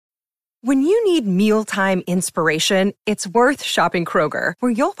When you need mealtime inspiration, it's worth shopping Kroger,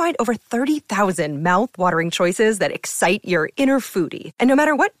 where you'll find over 30,000 mouth-watering choices that excite your inner foodie. And no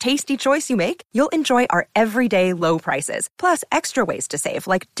matter what tasty choice you make, you'll enjoy our everyday low prices, plus extra ways to save,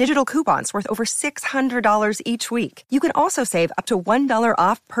 like digital coupons worth over $600 each week. You can also save up to $1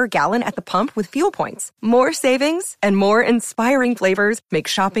 off per gallon at the pump with fuel points. More savings and more inspiring flavors make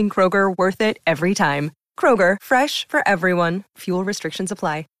shopping Kroger worth it every time. Kroger, fresh for everyone. Fuel restrictions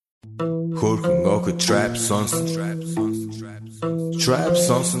apply. Хөрхөн охид trap сонсон trap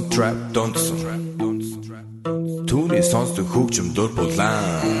сонсон trap донсон түүний сонсдог хөгжим дур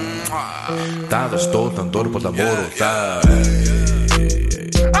булаан даадаж дуулан дур булаан мууруулаа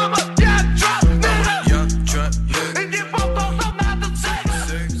I'm a young trap nigga and you both also not the same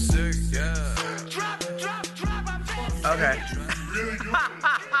trap okay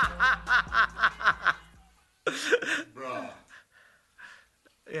bro.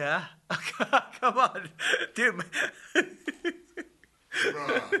 Yeah. Come on. Dude.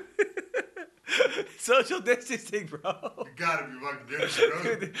 Bro. Social distancing, bro. You gotta be fucking kidding,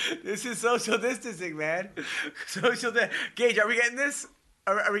 bro. Dude, this is social distancing, man. Gage, are we getting this?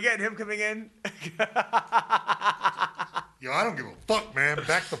 Are we getting him coming in? Yo, I don't give a fuck, man.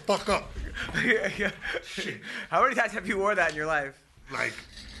 Back the fuck up. How many times have you worn that in your life? Like...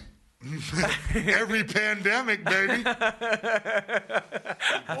 every pandemic, baby. I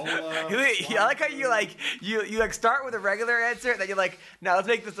like how you start with a regular answer, and then you're like, now let's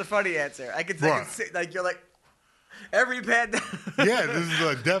make this a funny answer. I can say, like, you're like, every pandemic. Yeah, this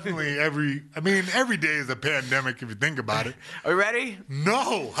is definitely every day is a pandemic if you think about it. Are we ready?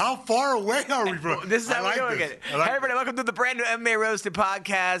 No. How far away are we from? This is how we're doing it. Hey, everybody, welcome to the brand new MMA Roasted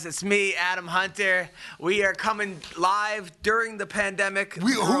podcast. It's me, Adam Hunter. We are coming live during the pandemic.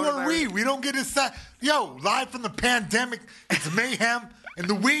 Who are we? We don't get inside. Yo, live from the pandemic. It's Mayhem. And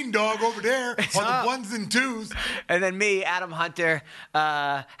the ween dog over there on the ones and twos. And then me, Adam Hunter.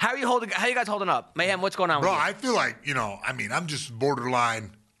 How are you guys holding up? Mayhem, what's going on with you? Bro, I feel like, I'm just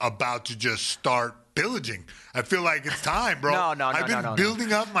borderline about to just start pillaging. I feel like it's time, bro. I've been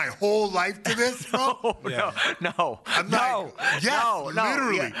building up my whole life to this, bro. No. I'm like, yes,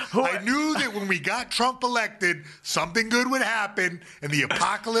 literally. Yeah. I knew that when we got Trump elected, something good would happen and the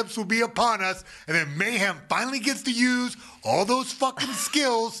apocalypse would be upon us. And then Mayhem finally gets to use all those fucking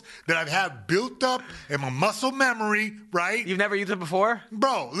skills that I've had built up in my muscle memory, right? You've never used it before?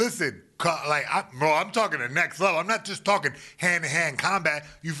 Bro, listen. I'm talking the next level. I'm not just talking hand-to-hand combat.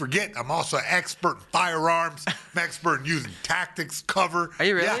 You forget I'm also an expert in firearms. I'm expert in using tactics, cover. Are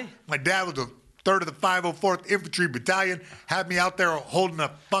you really? Yeah. My dad was a 3rd of the 504th Infantry Battalion. Had me out there holding a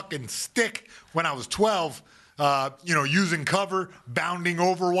fucking stick when I was 12, using cover, bounding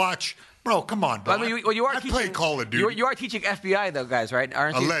Overwatch. Bro, come on, bro. I play Call of Duty. You are teaching FBI, though, guys, right?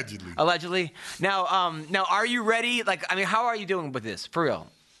 Aren't you? Allegedly. Now, are you ready? How are you doing with this, for real?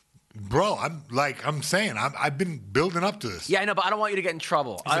 Bro, I'm saying, I've been building up to this. Yeah, I know, but I don't want you to get in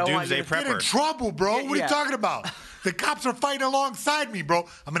trouble. He's a doomsday prepper. Get in trouble, bro. What are you talking about? The cops are fighting alongside me, bro.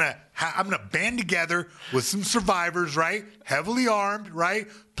 I'm gonna band together with some survivors, right? Heavily armed, right?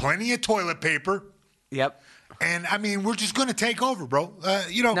 Plenty of toilet paper. Yep. And we're just gonna take over, bro. No.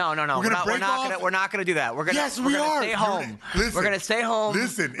 We're not gonna do that. We're gonna stay home. We're gonna stay home.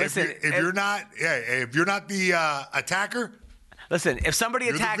 Listen. If you're not the attacker. Listen, if somebody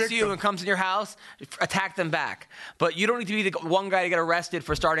attacks you and comes in your house, attack them back. But you don't need to be the one guy to get arrested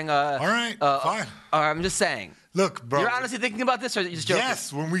for starting a... All right, fine. I'm just saying. Look, bro. You're honestly thinking about this, or are you just joking?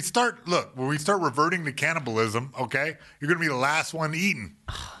 Yes, when we start reverting to cannibalism, okay, you're going to be the last one eaten.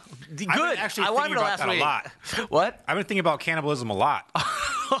 Good. I want to be the last one a lot. What? I've been thinking about cannibalism a lot.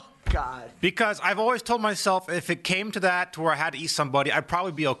 God. Because I've always told myself if it came to that to where I had to eat somebody, I'd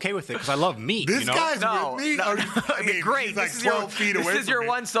probably be okay with it because I love meat. This guy's with me. Great. He's like 12 feet away from me. This is your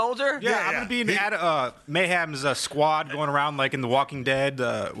one soldier? Yeah, I'm going to be in Mayhem's squad going around like in The Walking Dead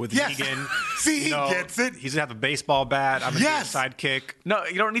with Negan. See, he gets it. He's going to have a baseball bat. I'm going to be a sidekick. No,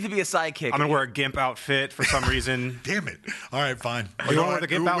 you don't need to be a sidekick. I'm going to wear a GIMP outfit for some reason. Damn it. All right, fine. You want to wear the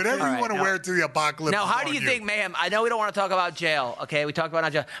GIMP outfit? Whatever you want to wear to the apocalypse. Now, how do you think, Mayhem, I know we don't want to talk about jail, okay? We talked about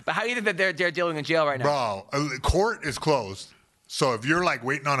not jail. But how do you think that they're dealing in jail right now? Bro, court is closed. So if you're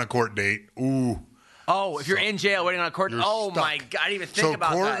waiting on a court date, Oh, if you're in jail waiting on a court, stuck. My God, I didn't even think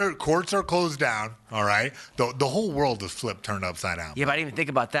about that. Courts are closed down, all right? The whole world is turned upside down. Yeah, but I didn't even think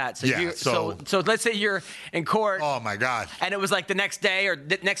about that. So let's say you're in court. Oh, my God. And it was like the next day or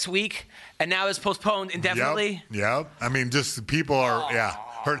next week, and now it's postponed indefinitely? Yep. Just people are,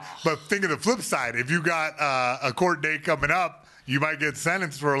 hurt. But think of the flip side. If you got a court date coming up, you might get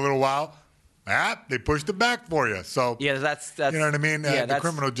sentenced for a little while. They pushed it back for you. So Yeah, that's you know what I mean. Yeah, the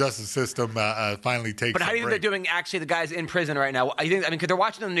criminal justice system finally takes. But how do you think they're doing? Actually, the guys in prison right now. I think. I mean, because they're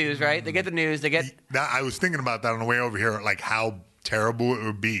watching the news, right? They get the news. They get. I was thinking about that on the way over here, like how terrible it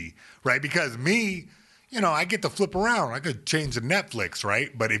would be, right? Because me, I get to flip around. I could change to Netflix,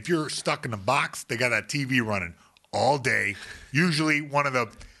 right? But if you're stuck in a box, they got that TV running all day. Usually one of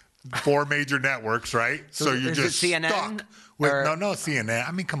the 4 major networks, right? So you're just CNN stuck with no CNN.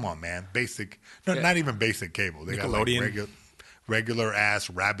 I mean, come on, man. Basic, not even basic cable. They got like regular ass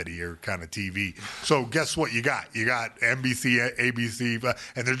rabbit ear kind of TV. So guess what you got? You got NBC, ABC,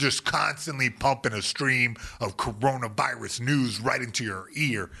 and they're just constantly pumping a stream of coronavirus news right into your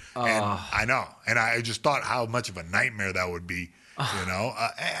ear. And I know. And I just thought how much of a nightmare that would be.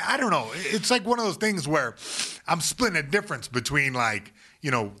 I don't know. It's like one of those things where I'm splitting a difference between like,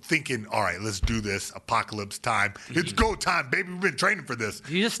 thinking, all right, let's do this. Apocalypse time. It's go time, baby. We've been training for this.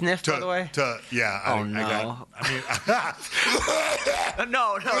 You just sniffed, by the way? Yeah. No.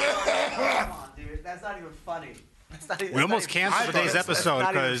 No. Come on, dude. That's not even funny. We almost canceled today's episode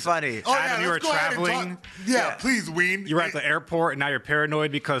because Adam, you were traveling. Yeah, please, Ween. You were at the airport and now you're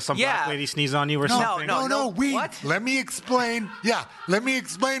paranoid because some black lady sneezed on you or something. No, Ween. What? Let me explain. Yeah, let me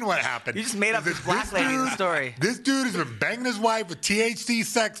explain what happened. You just made up this black lady in the story. This dude has been banging his wife with THC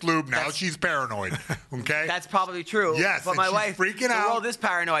sex lube. Now she's paranoid. Okay? That's probably true. Yes, but and my she's wife freaking out. The world is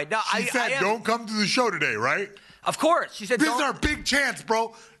paranoid. No, she said, don't come to the show today, right? Of course. She said, this is our big chance,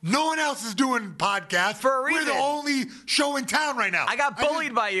 bro. No one else is doing podcasts. For a reason. We're the only show in town right now. I got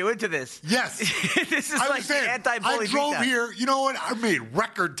bullied by you into this. Yes. This is like the anti-bully. I drove here. You know what? I made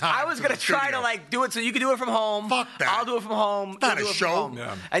record time. I was going to try to do it so you could do it from home. Fuck that. I'll do it from home. It's not a show.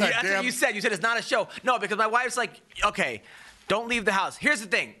 Yeah. And that's what you said. You said it's not a show. No, because my wife's like, okay, don't leave the house. Here's the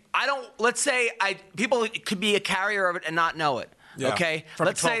thing. Let's say people could be a carrier of it and not know it. Yeah. Okay?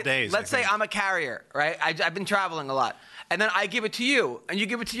 Let's say I'm a carrier, right? I've been traveling a lot. And then I give it to you, and you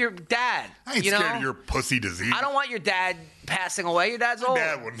give it to your dad. I ain't scared of your pussy disease. I don't want your dad passing away. Your dad's old. My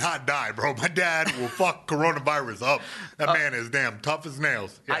dad will not die, bro. My dad will fuck coronavirus up. That man is damn tough as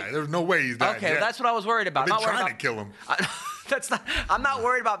nails. Yeah, there's no way he's dying. Okay, that's what I was worried about. I've been trying to kill him. I'm not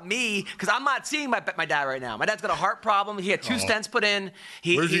worried about me because I'm not seeing my dad right now. My dad's got a heart problem. He had 2 stents put in.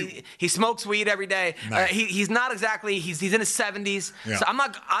 He smokes weed every day. Nice. He's not exactly. He's in his 70s. Yeah. So I'm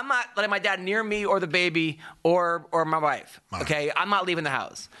not letting my dad near me or the baby or my wife. Okay, I'm not leaving the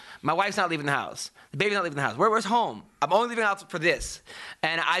house. My wife's not leaving the house. The baby's not leaving the house. Where's home? I'm only leaving the house for this.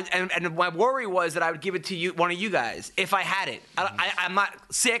 And my worry was that I would give it to you, one of you guys, if I had it. I'm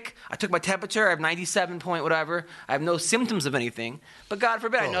not sick. I took my temperature. I have 97 point whatever. I have no symptoms of anything. But God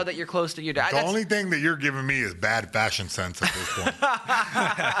forbid, I know that you're close to your dad. The only thing that you're giving me is bad fashion sense at this point.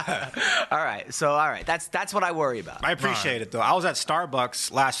 All right. That's what I worry about. I appreciate it, though. I was at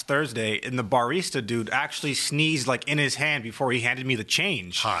Starbucks last Thursday, and the barista dude actually sneezed like in his hand before he handed me the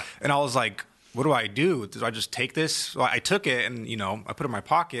change. Hot. And I was like, what do I do? Do I just take this? So I took it and, I put it in my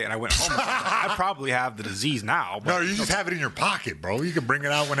pocket and I went home. I probably have the disease now. But no, you just have it in your pocket, bro. You can bring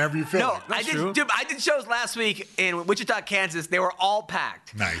it out whenever you feel like. I did shows last week in Wichita, Kansas. They were all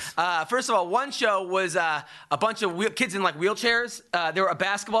packed. Nice. First of all, one show was a bunch of kids in like wheelchairs. They were a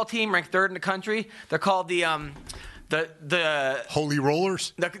basketball team ranked 3rd in the country. They're called the Holy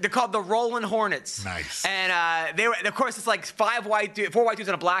Rollers? They're called the Rollin' Hornets. Nice. And they were, of course, it's like 4 white dudes and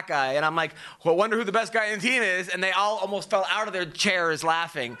a black guy. And I'm like, well, I wonder who the best guy in the team is. And they all almost fell out of their chairs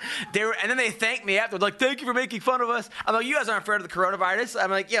laughing. And then they thanked me after. They're like, thank you for making fun of us. I'm like, you guys aren't afraid of the coronavirus.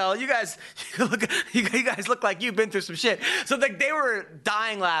 I'm like, you guys look like you've been through some shit. So they were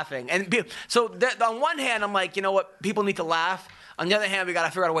dying laughing. And so on one hand, I'm like, you know what? People need to laugh. On the other hand, we got to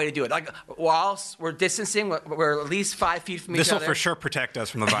figure out a way to do it. Like, whilst we're distancing, we're at least 5 feet from each other. This will for sure protect us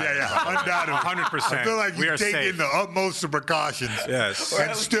from the virus. Yeah, undoubtedly. 100%. I feel like you've taken the utmost of precautions. Yes.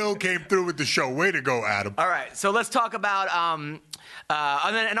 And still came through with the show. Way to go, Adam. All right, so let's talk about,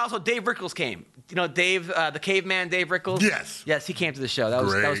 and also Dave Rickles came. You know, Dave, the caveman, Dave Rickles? Yes. Yes, he came to the show. That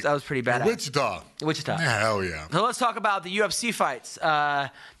was pretty badass. Wichita. Yeah, hell yeah. So let's talk about the UFC fights.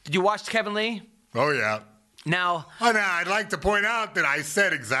 Did you watch Kevin Lee? Oh, yeah. Now, I'd like to point out that I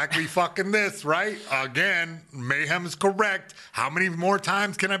said exactly fucking this, right? Again, Mayhem is correct. How many more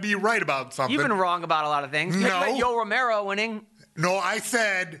times can I be right about something? You've been wrong about a lot of things. No. Yo Romero winning. No, I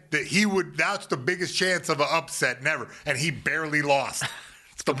said that that's the biggest chance of an upset never, and he barely lost.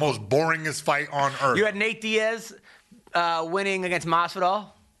 It's the most boringest fight on earth. You had Nate Diaz winning against Masvidal.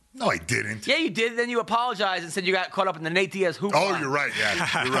 No, I didn't. Yeah, you did. Then you apologized and said you got caught up in the Nate Diaz hoop. Oh, you're right.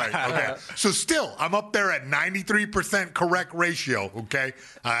 Yeah, you're right. Okay. So still, I'm up there at 93% correct ratio. Okay.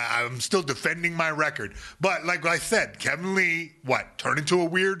 I'm still defending my record. But like I said, Kevin Lee, turned into a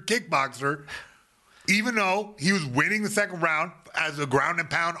weird kickboxer, even though he was winning the second round as a ground and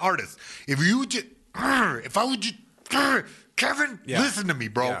pound artist. If I would just, Kevin, listen to me,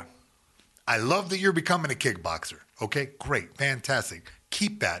 bro. Yeah. I love that you're becoming a kickboxer. Okay, great, fantastic.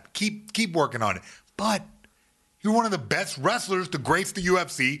 Keep that. Keep working on it. But you're one of the best wrestlers to grace the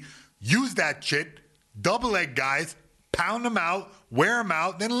UFC. Use that shit. Double leg guys, pound them out, wear them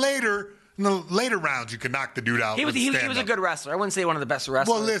out. Then later, in the later rounds, you can knock the dude out. He was a good wrestler. I wouldn't say one of the best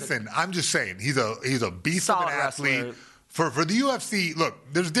wrestlers. Well, listen, I'm just saying he's a beast of an Solid athlete. wrestler. For the UFC, look,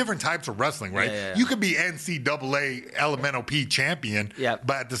 there's different types of wrestling, right? Yeah. You could be NCAA Elemental P champion,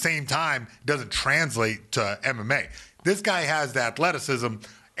 but at the same time, it doesn't translate to MMA. This guy has the athleticism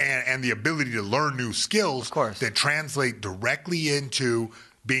and the ability to learn new skills that translate directly into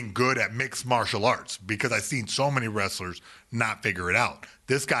being good at mixed martial arts, because I've seen so many wrestlers not figure it out.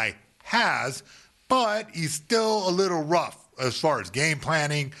 This guy has, but he's still a little rough as far as game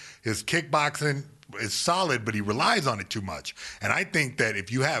planning. His kickboxing is solid, but he relies on it too much. And I think that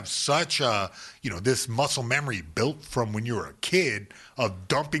if you have such this muscle memory built from when you were a kid of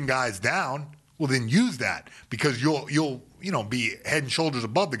dumping guys down, well, then use that, because you'll be head and shoulders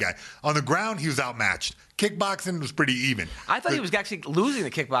above the guy. On the ground, he was outmatched. Kickboxing was pretty even. I thought he was actually losing the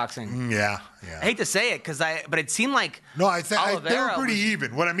kickboxing. Yeah. I hate to say it, but it seemed like they were pretty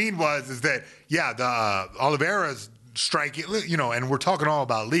even. What I mean is that the Oliveira's striking, and we're talking all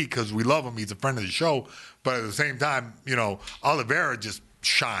about Lee because we love him. He's a friend of the show. But at the same time, Oliveira just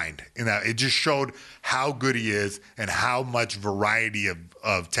shined in that. It just showed how good he is and how much variety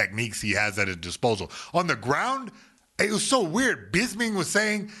of techniques he has at his disposal. On the ground, it was so weird. Bisping was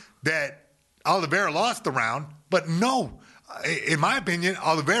saying that Oliveira lost the round, but no. In my opinion,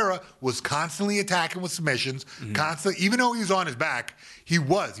 Oliveira was constantly attacking with submissions, constantly, even though he was on his back, he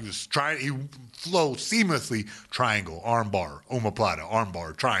flowed seamlessly, triangle, armbar, omoplata,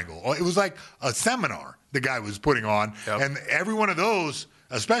 armbar, triangle. It was like a seminar the guy was putting on. Yep. And every one of those,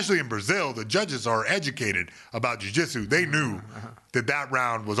 especially in Brazil, the judges are educated about jiu-jitsu. They knew that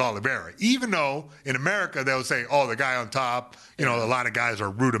round was Oliveira. Even though in America, they'll say, oh, the guy on top, a lot of guys are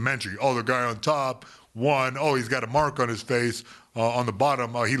rudimentary. Oh, the guy on top won. Oh, he's got a mark on his face. On the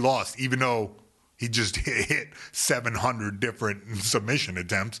bottom, he lost, even though he just hit 700 different submission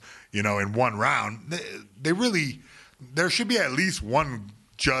attempts, in one round. There should be at least one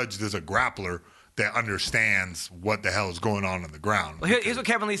judge that's a grappler that understands what the hell is going on the ground. Well, here's what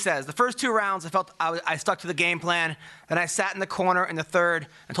Kevin Lee says. The first 2 rounds, I felt I stuck to the game plan. Then I sat in the corner in the third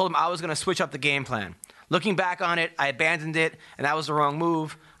and told him I was going to switch up the game plan. Looking back on it, I abandoned it, and that was the wrong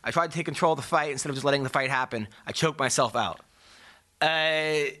move. I tried to take control of the fight instead of just letting the fight happen. I choked myself out.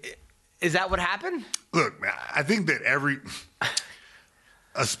 Is that what happened? Look, I think that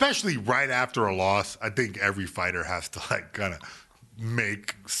especially right after a loss, I think every fighter has to kind of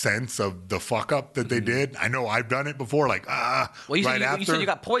make sense of the fuck up that they did. I know I've done it before. Well, you said you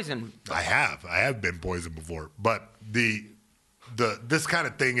got poisoned. I have been poisoned before. But this kind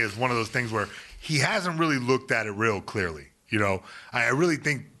of thing is one of those things where he hasn't really looked at it real clearly. I really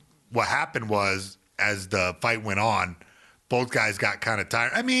think what happened was, as the fight went on, both guys got kind of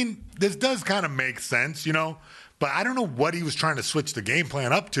tired. I mean, this does kind of make sense, but I don't know what he was trying to switch the game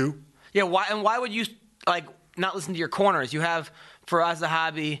plan up to. Yeah, why would you not listen to your corners? You have Faraz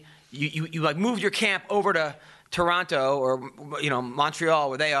Zahabi, you moved your camp over to Toronto or Montreal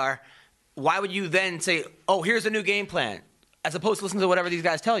where they are. Why would you then say, "Oh, here's a new game plan," as opposed to listen to whatever these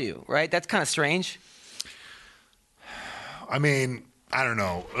guys tell you, right? That's kind of strange. I mean, I don't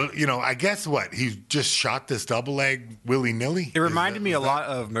know. I guess he just shot this double leg willy-nilly? It reminded me a lot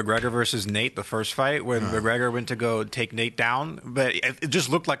of McGregor versus Nate, the first fight, when McGregor went to go take Nate down. But it just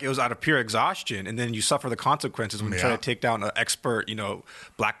looked like it was out of pure exhaustion. And then you suffer the consequences when you try to take down an expert,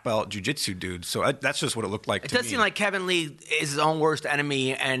 black belt jiu-jitsu dude. So that's just what it looked like to me. It does seem like Kevin Lee is his own worst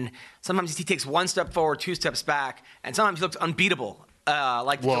enemy. And sometimes he takes 1 step forward, 2 steps back. And sometimes he looks unbeatable. The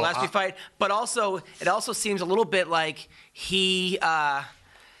last fight, but also it also seems a little bit like he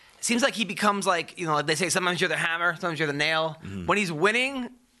seems like he becomes like they say sometimes you're the hammer, sometimes you're the nail. Mm-hmm. When he's winning,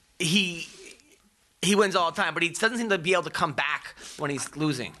 he wins all the time, but he doesn't seem to be able to come back when he's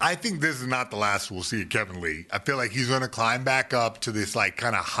losing. I think this is not the last we'll see of Kevin Lee. I feel like he's going to climb back up to this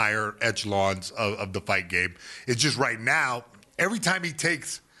kind of higher echelons of the fight game. It's just right now, every time he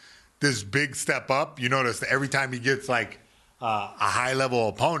takes this big step up, you notice that every time he gets a high-level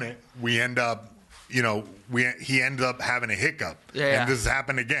opponent, we end up, he ended up having a hiccup. Yeah. And this has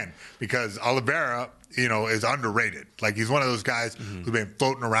happened again because Oliveira, is underrated. Like, he's one of those guys who's been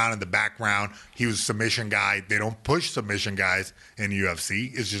floating around in the background. He was a submission guy. They don't push submission guys in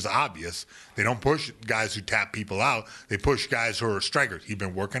UFC. It's just obvious. They don't push guys who tap people out. They push guys who are strikers. He's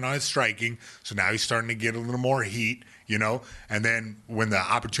been working on his striking, so now he's starting to get a little more heat, And then when the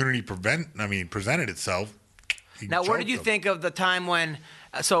opportunity presented itself, Now, what did you think of the time when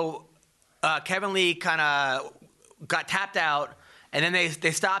Kevin Lee kind of got tapped out, and then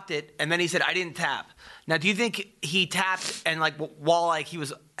they stopped it, and then he said, I didn't tap. Now, do you think he tapped and, while he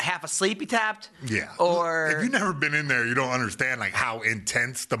was half asleep, he tapped? Yeah. Or if you've never been in there, you don't understand, how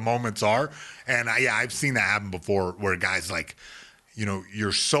intense the moments are. And, I've seen that happen before where guys,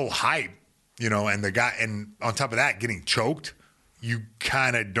 you're so hyped, and the guy – and on top of that, getting choked – you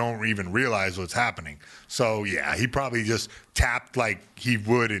kind of don't even realize what's happening. So, yeah, he probably just tapped like he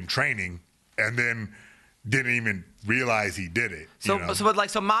would in training and then didn't even realize he did it. So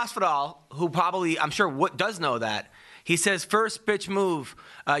Masvidal, who probably, I'm sure, does know that, he says, first bitch move,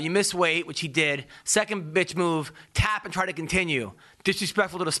 you miss weight, which he did. Second bitch move, tap and try to continue.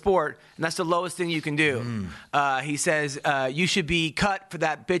 Disrespectful to the sport, and that's the lowest thing you can do. He says, you should be cut for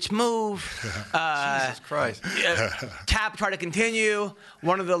that bitch move. Jesus Christ. Tap, try to continue.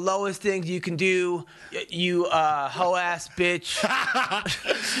 One of the lowest things you can do, you hoe-ass bitch.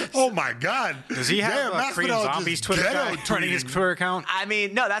 Oh, my God. Does he have Korean Zombies Twitter account? Running his Twitter account?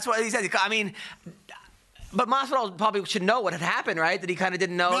 No, that's what he said. But Masvidal probably should know what had happened, right? That he kind of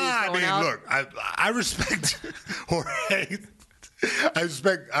didn't know. Look, I respect Jorge. I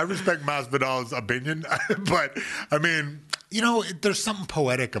respect Masvidal's opinion, but there's something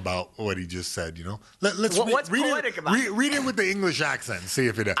poetic about what he just said. What's poetic about it? Read it with the English accent. See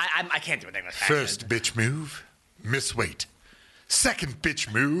if it is. I can't do it with English accent. First bitch move, miss weight. Second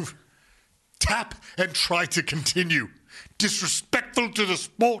bitch move, tap and try to continue. Disrespectful to the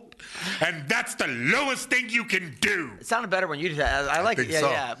sport, and that's the lowest thing you can do. It sounded better when you did that. I like it. Yeah,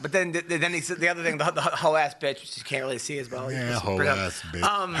 so. Yeah. But then he said the other thing, the hoe ass bitch, which you can't really see as well. Yeah, hoe ass bitch.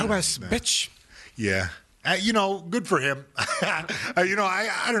 Hoe ass bitch. Yeah. Good for him. I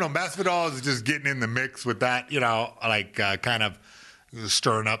don't know. Masvidal is just getting in the mix with that. Kind of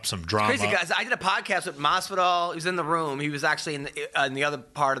stirring up some drama. Crazy guys. I did a podcast with Masvidal. He was in the room. He was actually in the other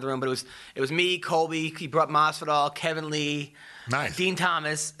part of the room, but it was me, Colby. He brought Masvidal, Kevin Lee, nice. Dean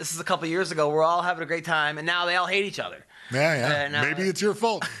Thomas. This is a couple years ago. We're all having a great time, and now they all hate each other. Yeah. And, maybe it's your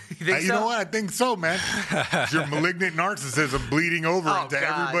fault. You know what? I think so, man. It's your malignant narcissism bleeding over into God.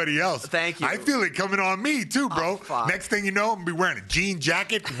 everybody else. Thank you. I feel it coming on me, too, bro. Fuck. Next thing you know, I'm going to be wearing a jean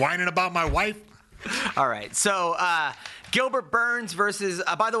jacket, whining about my wife. All right. So, Gilbert Burns versus,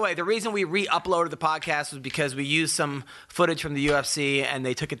 by the way, the reason we re-uploaded the podcast was because we used some footage from the UFC and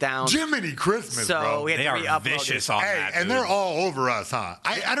they took it down. Jiminy Christmas, so bro. We had they to are re-upload vicious it. on that, and dude. they're all over us, huh?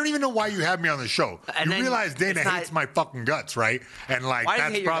 I don't even know why you had me on the show. And you then realize Dana it's not- hates my fucking guts, right? And Why does he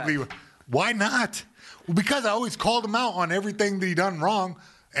that's hate your probably guts? why not? Well, because I always called him out on everything that he done wrong.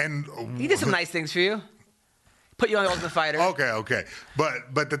 And He did some nice things for you. Put you on the Ultimate Fighter. Okay.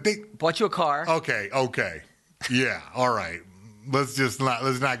 But the thing. Bought you a car. Okay. Yeah. All right. Let's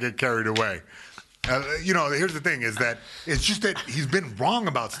not get carried away. Here's the thing: is that it's just that he's been wrong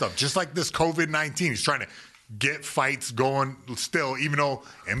about stuff. Just like this COVID-19, he's trying to get fights going still, even though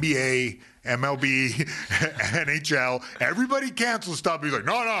NBA, MLB, NHL, everybody cancels stuff. He's like,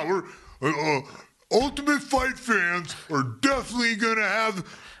 no, we're Ultimate Fight fans are definitely gonna have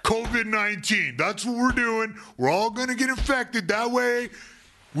COVID-19. That's what we're doing. We're all gonna get infected that way.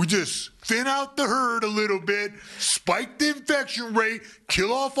 We just thin out the herd a little bit, spike the infection rate,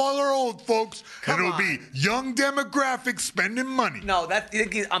 kill off all our old folks, and it'll be young demographics spending money. No,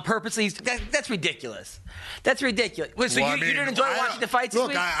 on purpose. That's ridiculous. That's ridiculous. Wait, so you didn't enjoy watching the fights this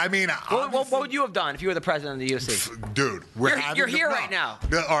week? What would you have done if you were the president of the UFC? Dude, you're here right now.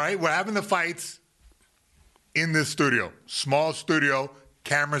 All right, we're having the fights in this studio, small studio.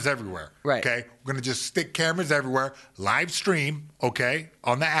 Cameras everywhere. Right. Okay. We're going to just stick cameras everywhere, live stream, okay,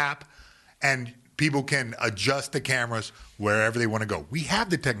 on the app, and people can adjust the cameras wherever they want to go. We have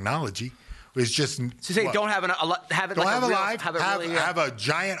the technology. It's just. So you say don't have have a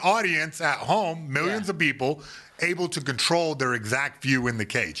giant audience at home, millions of people, able to control their exact view in the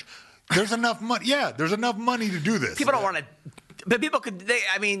cage. There's enough money. Yeah, there's enough money to do this. People don't want to. But people could.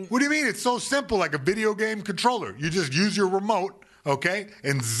 What do you mean? It's so simple, like a video game controller. You just use your remote. Okay,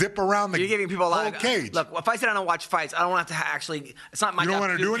 and zip around the You're giving people a lot whole cage. Look, if I sit down and watch fights, I don't want to actually. It's not my job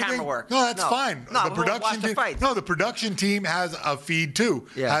to do camera work. No, that's fine. No, the production team. No, the production team has a feed too.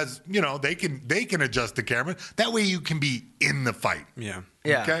 Yeah. They can adjust the camera. That way you can be in the fight. Yeah.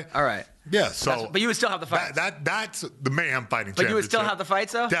 Yeah. Okay. All right. Yeah, so but you would still have the fights. That's the Mayhem Fighting Championship. But you would still have the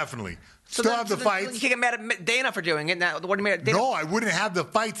fights, though? Definitely. So Still have the You fights. can't get mad at Dana for doing it. Now, what do you mean? Dana? No, I wouldn't have the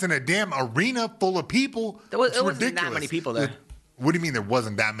fights in a damn arena full of people. It It's wasn't ridiculous. that many people there. What do you mean there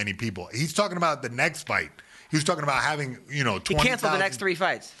wasn't that many people? He's talking about the next fight. He was talking about having, 20,000. He canceled the next 3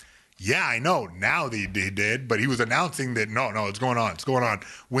 fights. Yeah, I know. Now they did, but he was announcing that no, it's going on. It's going on.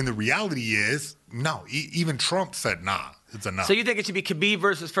 When the reality is, no. Even Trump said, nah, it's enough. So you think it should be Khabib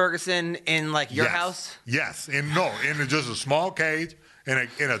versus Ferguson in like your Yes. house? Yes, in just a small cage, in a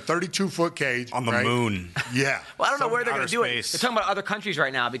 32-foot cage On the right? moon. Yeah. Well, I don't know where they're outer going to do it. space. They're talking about other countries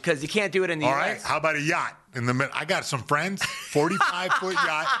right now because you can't do it in the All U.S. right. How about a yacht in the middle? I got some friends, 45-foot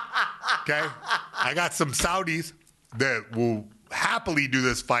yacht. Okay. I got some Saudis that will happily do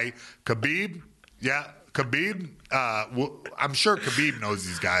this fight. Khabib, yeah. Khabib, I'm sure Khabib knows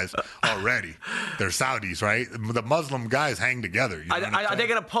these guys already. They're Saudis, right? The Muslim guys hang together. You know what I'm Are they saying?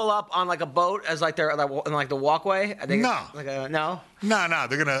 going to pull up on like a boat as like they're in like the walkway? Are they No. No. No,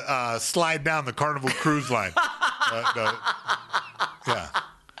 they're gonna slide down the Carnival Cruise Line. Yeah.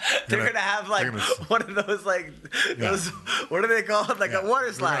 They're going to have like they're gonna- one of those like those, what are they called? Like a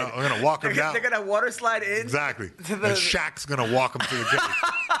water slide. We're gonna walk them down. They're going to water slide in. Exactly. To And Shaq's gonna walk him to the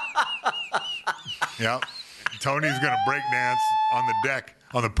cage. Yep. Tony's gonna break dance on the deck,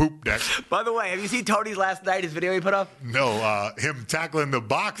 on the poop deck. By the way, have you seen Tony's last night? His video he put up. No, him tackling the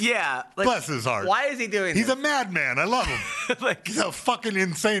box. Yeah. Like, Bless his heart. Why is he doing He's this? a madman. I love him. Like- he's a fucking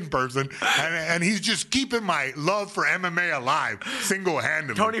insane person, and he's just keeping my love for MMA alive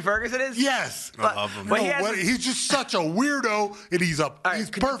single-handedly. Tony Ferguson is? Yes. I love him. But he No, has- he's just such a weirdo, and he's right, he's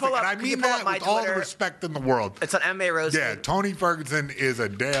could you perfect. pull up- And I could you mean pull up that my with all the Twitter? respect in the world. It's on MMA Roasted. Yeah, Tony Ferguson is a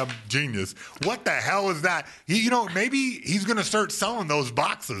damn genius. What the hell is that? Maybe he's gonna start selling those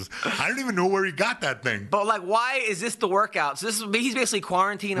boxes. I don't even know where he got that thing. But like, why is this the workout? So he's basically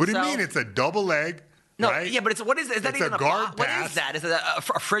quarantining What do himself. you mean? It's a double leg. No, right? yeah, but what is that It's even a guard box? What pass. is that? Is it a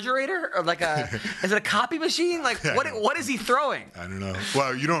refrigerator or like is it a copy machine? Like what is he throwing? I don't know.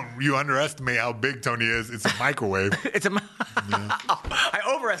 Well, you underestimate how big Tony is. It's a microwave. It's a. I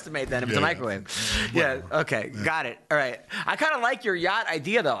overestimate that. It's a Yeah. microwave. Yeah. Okay. Got it. All right. I kind of like your yacht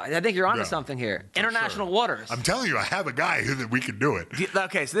idea though. I think you're onto Yeah. something here. International Sure. waters. I'm telling you, I have a guy that we could do it.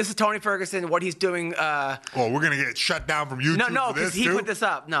 Okay, so this is Tony Ferguson. What he's doing. Well, we're gonna get shut down from YouTube. No, for because this he too? put this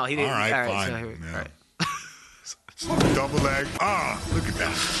up. No, he didn't. All right, fine. So here we, Yeah. all right. Double leg. Look at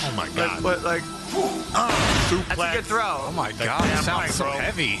that. Oh my God. Suplex. That's a good throw. Oh my God, damn it sounds mic, so bro.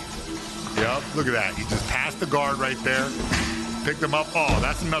 heavy. Yep. Look at that. He just passed the guard right there. Picked him up. Oh,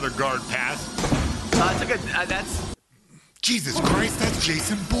 that's another guard pass. That's a good. That's Jesus Christ, that's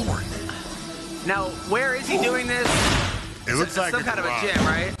Jason Bourne. now. Where is he doing this? It looks It's like some kind of a garage. gym,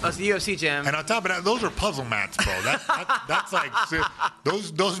 right? Oh, it's the UFC gym. And on top of that, those are puzzle mats, bro. That's like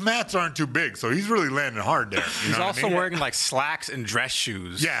those mats aren't too big, so he's really landing hard there. You He's know what also I mean? wearing like slacks and dress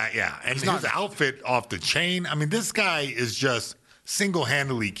shoes. Yeah, and his outfit off the chain. I mean, this guy is just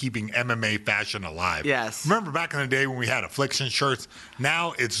single-handedly keeping MMA fashion alive. Yes. Remember back in the day when we had affliction shirts?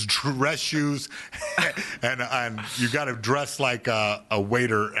 Now it's dress shoes, and you got to dress like a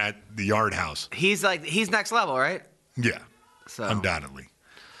waiter at the Yard House. He's next level, right? Yeah, So undoubtedly.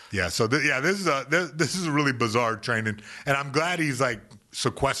 Yeah. So this is a really bizarre training, and I'm glad he's like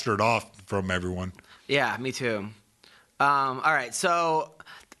sequestered off from everyone. Yeah, me too. All right, so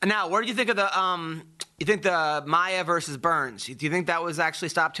now where do you think of the you think the Maya versus Burns? Do you think that was actually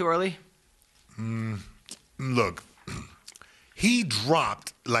stopped too early? Look, he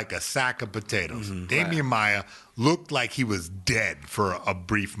dropped like a sack of potatoes. Damian Maya looked like he was dead for a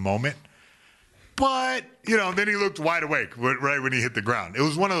brief moment. But, then he looked wide awake right when he hit the ground. It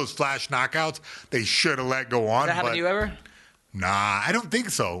was one of those flash knockouts they should have let go on. Did that happen to you ever? Nah, I don't think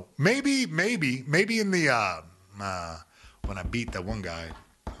so. Maybe in the when I beat that one guy,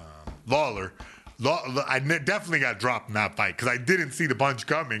 Lawler. I definitely got dropped in that fight because I didn't see the punch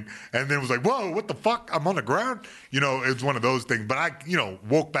coming, and then it was like, "Whoa, what the fuck? I'm on the ground." It's one of those things. But I,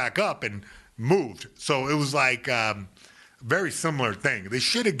 woke back up and moved, so it was like very similar thing. They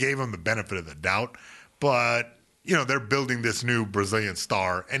should have gave him the benefit of the doubt, but they're building this new Brazilian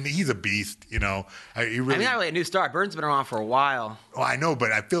star, and he's a beast. He really. I mean, not really a new star. Burns has been around for a while. Oh, I know,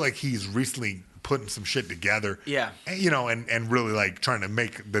 but I feel like he's recently putting some shit together. Yeah. And really like trying to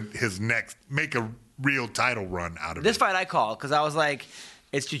make a real title run out of This it. fight I called because I was like,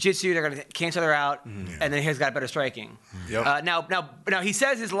 it's jiu-jitsu. They're going to cancel each other out, and then he's got better striking. Yep. Now he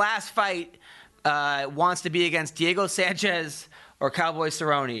says his last fight wants to be against Diego Sanchez or Cowboy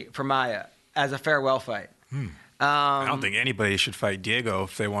Cerrone for Maya as a farewell fight. I don't think anybody should fight Diego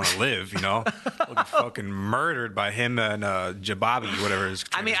if they want to live, They'll get fucking murdered by him and Jababi, whatever his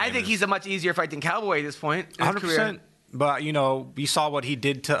I think he's a much easier fight than Cowboy at this point in his 100%. career. But, we saw what he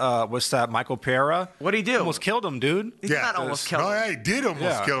did to, what's that, Michael Pereira? What'd he do? Almost killed him, dude. He did not almost kill him. No, he did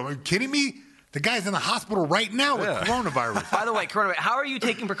almost kill him. Are you kidding me? The guy's in the hospital right now with coronavirus. By the way, coronavirus. How are you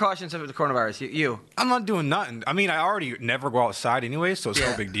taking precautions of the coronavirus? You? I'm not doing nothing. I mean, I already never go outside anyway, so it's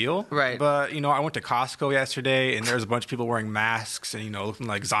no big deal. Right. But, I went to Costco yesterday, and there's a bunch of people wearing masks and, looking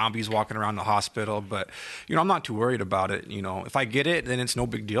like zombies walking around the hospital. But, I'm not too worried about it. If I get it, then it's no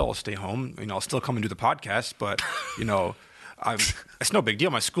big deal. I'll stay home. I'll still come and do the podcast. But, it's no big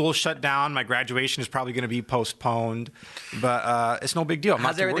deal. My school's shut down. My graduation is probably going to be postponed, but it's no big deal.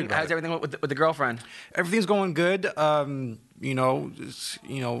 How's everything with the girlfriend? Everything's going good. I'm on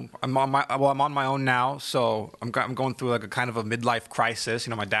my own now, so I'm going through like a kind of a midlife crisis.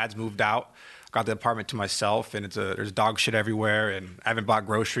 My dad's moved out. Got the apartment to myself, and there's dog shit everywhere, and I haven't bought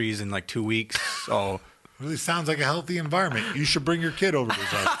groceries in like 2 weeks. So really sounds like a healthy environment. You should bring your kid over to his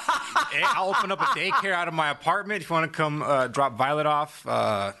house. I'll open up a daycare out of my apartment if you want to come drop Violet off.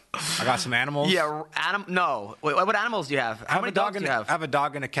 I got some animals. Yeah, no. Wait, what animals do you have? How many dogs do you have? I have a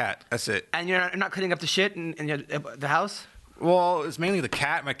dog and a cat. That's it. And you're not cleaning up the shit in the house? Well, it's mainly the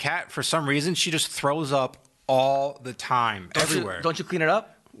cat. My cat, for some reason, she just throws up all the time, everywhere. Don't you clean it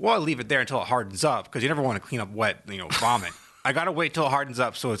up? Well, I leave it there until it hardens up because you never want to clean up wet, vomit. I got to wait till it hardens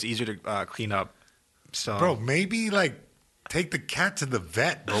up so it's easier to clean up. So, bro, maybe take the cat to the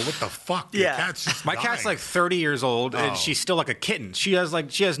vet, bro. What the fuck? Yeah. Cat's just my dying. cat's like 30 years old and she's still like a kitten. She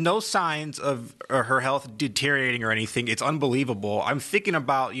has no signs of her health deteriorating or anything. It's unbelievable. I'm thinking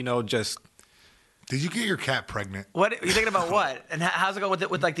about, just. Did you get your cat pregnant? What are you thinking about? What? And how's it going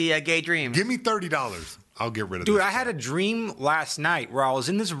with like the gay dream? Give me $30. I'll get rid of Dude, this. I had a dream last night where I was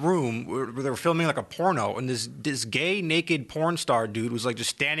in this room where they were filming like a porno, and this gay naked porn star dude was like just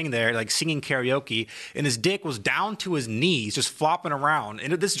standing there like singing karaoke, and his dick was down to his knees, just flopping around.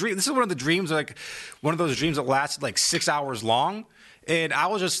 And this is one of the dreams, like one of those dreams that lasted like 6 hours long. And I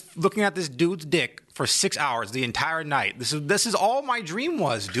was just looking at this dude's dick for 6 hours the entire night. This is all my dream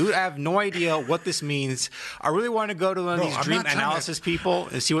was, dude. I have no idea what this means. I really want to go to one of these dream analysis people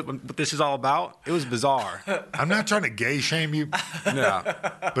and see what this is all about. It was bizarre. I'm not trying to gay shame you.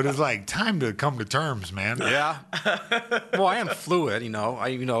 Yeah. But it's like time to come to terms, man. Yeah. Well, I am fluid,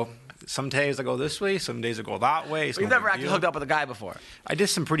 Some days I go this way, some days I go that way. You've never actually hooked up with a guy before. I did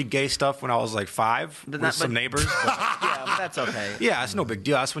some pretty gay stuff when I was like 5 with some neighbors. But yeah, but that's okay. Yeah, it's no big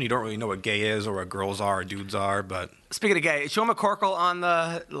deal. That's when you don't really know what gay is or what girls are or dudes are. But speaking of gay, is Sean McCorkle on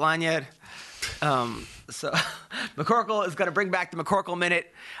the line yet? So McCorkle is going to bring back the McCorkle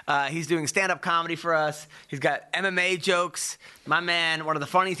Minute. He's doing stand-up comedy for us. He's got MMA jokes. My man, one of the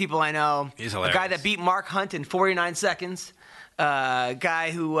funniest people I know. He's hilarious. A guy that beat Mark Hunt in 49 seconds.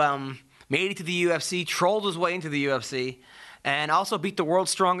 Guy who made it to the UFC, trolled his way into the UFC, and also beat the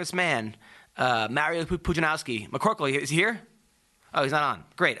world's strongest man, Mario Pujanowski. McCorkle, is he here? Oh, he's not on.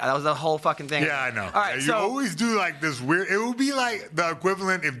 Great. That was the whole fucking thing. Yeah, I know. All right, you always do like this weird. It would be like the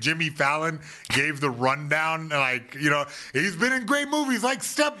equivalent if Jimmy Fallon gave the rundown. Like, he's been in great movies like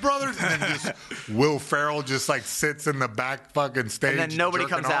Step Brothers, and then just Will Ferrell just like sits in the back fucking stage. And then nobody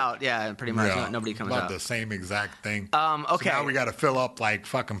comes off. out. Yeah, pretty much. Yeah, Nobody comes about out. the same exact thing. Okay. So now we got to fill up like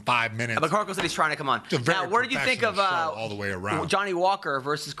fucking 5 minutes. McCorkle said he's trying to come on. It's a very now, what did you think of professional show all the way around. Johnny Walker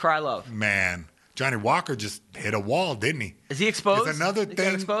versus Krylov? Man, Johnny Walker just hit a wall, didn't he? Is he exposed? It's another He thing.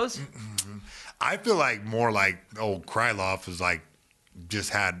 got exposed? I feel like more like old Krylov was like just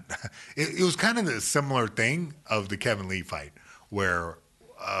had. It was kind of the similar thing of the Kevin Lee fight, where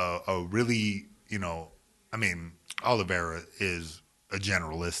a really Oliveira is a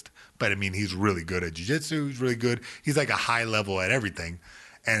generalist, but he's really good at jiu-jitsu. He's really good. He's like a high level at everything,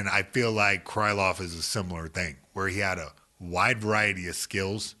 and I feel like Krylov is a similar thing, where he had a wide variety of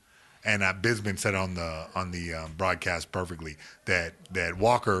skills. And Bisman said on the broadcast perfectly that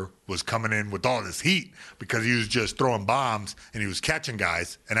Walker was coming in with all this heat because he was just throwing bombs and he was catching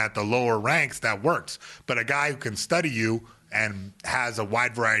guys. And at the lower ranks, that works. But a guy who can study you and has a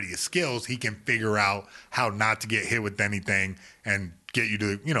wide variety of skills, he can figure out how not to get hit with anything and get you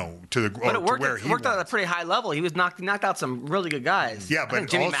to But it worked out at a pretty high level. He was knocked out some really good guys. Yeah, but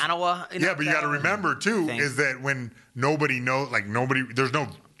Jimmy Manawa. But you got to remember too is that when nobody knows, there's no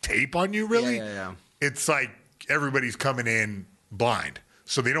tape on you really. Yeah. It's like everybody's coming in blind,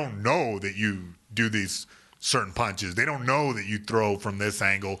 so they don't know that you do these certain punches. They don't know that you throw from this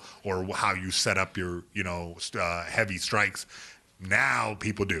angle or how you set up your heavy strikes. Now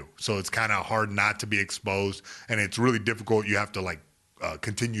people do, so it's kind of hard not to be exposed, and it's really difficult. You have to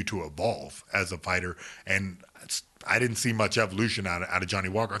continue to evolve as a fighter, and I didn't see much evolution out of Johnny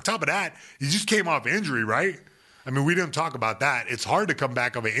Walker. On top of that, he just came off injury, right? I mean, we didn't talk about that. It's hard to come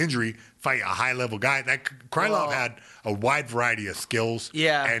back of an injury, fight a high-level guy. That Krylov had a wide variety of skills,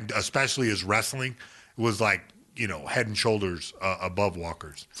 and especially his wrestling was like, head and shoulders above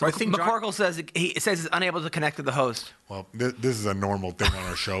Walker's. So I think McCorkle says he's unable to connect to the host. Well, this is a normal thing on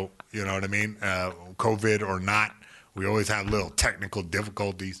our show. You know what I mean? COVID or not, we always have little technical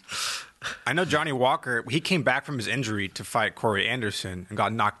difficulties. I know Johnny Walker, he came back from his injury to fight Corey Anderson and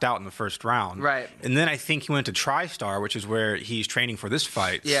got knocked out in the first round. Right. And then I think he went to TriStar, which is where he's training for this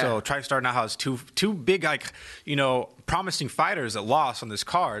fight. Yeah. So TriStar now has two big, promising fighters that lost on this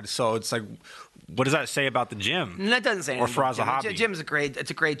card. So it's like, what does that say about the gym? That doesn't say anything. Or Faraz Zahabi. The gym's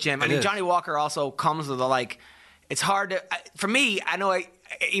it's a great gym. I mean, Johnny Walker also comes with it's hard to, for me, I know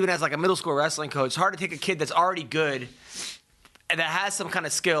even as like a middle school wrestling coach, it's hard to take a kid that's already good and that has some kind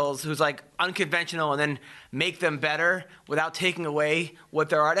of skills, who's like unconventional, and then make them better without taking away what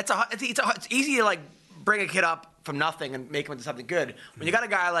there are. It's easy to like bring a kid up from nothing and make him into something good. When you got a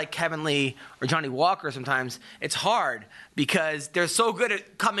guy like Kevin Lee or Johnny Walker, sometimes it's hard because they're so good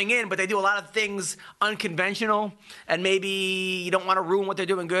at coming in, but they do a lot of things unconventional, and maybe you don't want to ruin what they're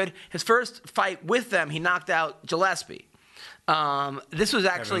doing good. His first fight with them, he knocked out Gillespie. This was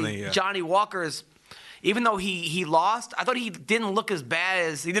actually Johnny Walker's. Even though he lost, I thought he didn't look as bad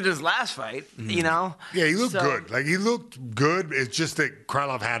as he did his last fight, Yeah, he looked good. Like, he looked good. It's just that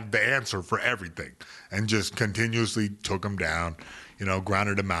Krylov had the answer for everything and just continuously took him down,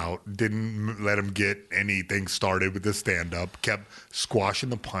 grounded him out, didn't let him get anything started with the stand-up, kept squashing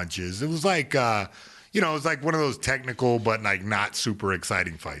the punches. It was like, it was like one of those technical but, like, not super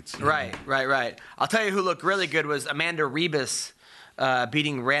exciting fights. Right. I'll tell you who looked really good was Amanda Rebus.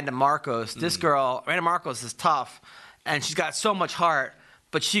 Beating Randa Marcos. This girl, Randa Marcos, is tough, and she's got so much heart,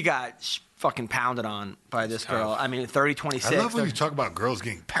 but she got fucking pounded on by this girl. I mean, 30-26. I love when you talk about girls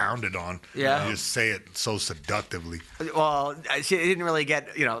getting pounded on. Yeah. You just say it so seductively. Well, she didn't really get,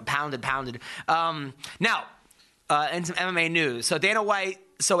 pounded. Now, in some MMA news. So Dana White,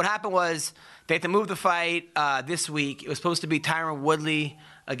 what happened was they had to move the fight this week. It was supposed to be Tyron Woodley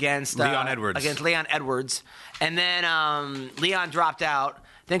against Leon Edwards. And then Leon dropped out.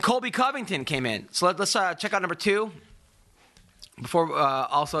 Then Colby Covington came in. So let's check out number 2 before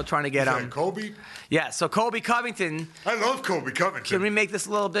also trying to get Colby? Yeah, so Colby Covington. I love Colby Covington. Can we make this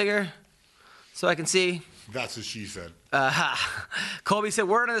a little bigger so I can see? That's what she said. Colby said,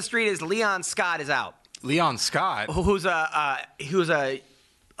 word on the street is Leon Scott is out. Leon Scott? Who's a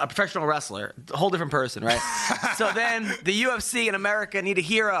professional wrestler, a whole different person, right? So then the UFC and America need a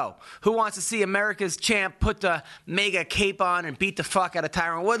hero. Who wants to see America's champ put the mega cape on and beat the fuck out of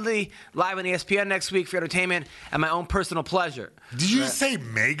Tyron Woodley? Live on ESPN next week for your entertainment and my own personal pleasure. Did you say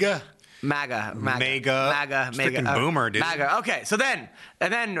mega? MAGA. Freaking boomer, dude. MAGA. Okay, so then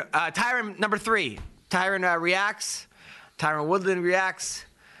Tyron, number 3. Tyron reacts. Tyron Woodley reacts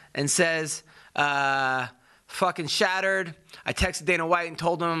and says, fucking shattered. I texted Dana White and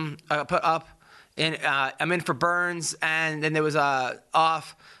told him I'm in for Burns, and then there was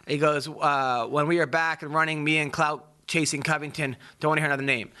off. He goes, when we are back and running, me and Clout chasing Covington, don't want to hear another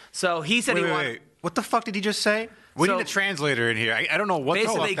name. So he said wait. What the fuck did he just say? We need a translator in here. I don't know what the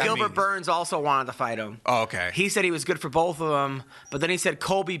fuck that means. Basically, Gilbert Burns also wanted to fight him. Oh, okay. He said he was good for both of them, but then he said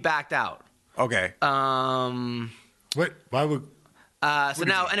Colby backed out. Okay. What? Why would? So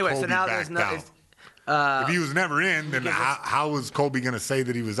now there's no. If he was never in, then how was Colby going to say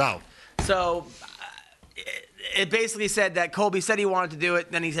that he was out? So it basically said that Colby said he wanted to do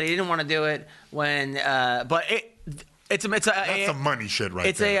it, then he said he didn't want to do it that's some money shit right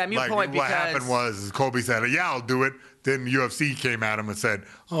there. It's a mute point what because happened was Colby said, "Yeah, I'll do it." Then UFC came at him and said,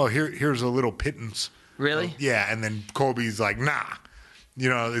 "Oh, here's a little pittance." Really? Yeah, and then Colby's like, "Nah."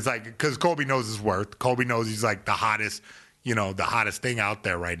 It's like because Colby knows his worth. Colby knows he's like the hottest thing out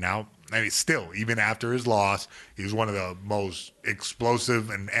there right now. I mean, still, even after his loss, he's one of the most explosive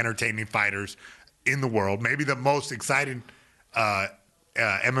and entertaining fighters in the world. Maybe the most exciting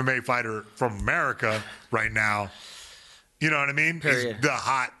MMA fighter from America right now. You know what I mean? Period. Is the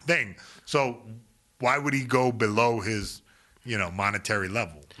hot thing. So why would he go below his, monetary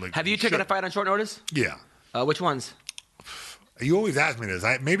level? Like, have you taken a fight on short notice? Yeah. Which ones? You always ask me this.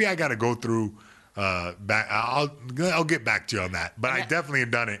 Maybe I got to go through. Back, I'll get back to you on that, but I definitely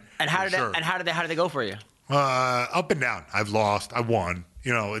have done it. And how did they go for you? Up and down. I've lost. I won.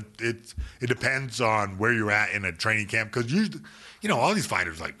 It depends on where you're at in a training camp because usually, all these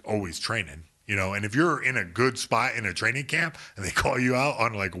fighters like always training. And if you're in a good spot in a training camp and they call you out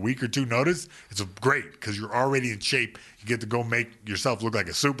on like a week or two notice, it's great because you're already in shape. You get to go make yourself look like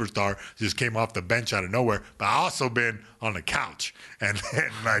a superstar. Just came off the bench out of nowhere. But I also been on the couch and then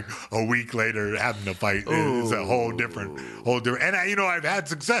like a week later having to fight is a whole different. And I've had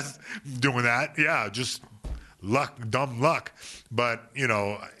success doing that. Yeah, just dumb luck. But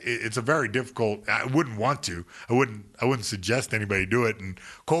it's a very difficult. I wouldn't want to. I wouldn't suggest anybody do it. And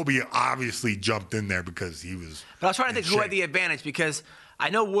Colby obviously jumped in there because he was. But I was trying to think who had the advantage because I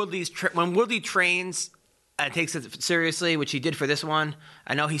know Woodley's when Woodley trains and takes it seriously, which he did for this one.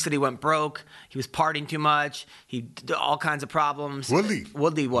 I know he said he went broke. He was partying too much. He did all kinds of problems.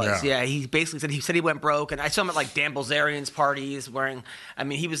 Woodley was, yeah. He basically said he went broke, and I saw him at like Dan Bilzerian's parties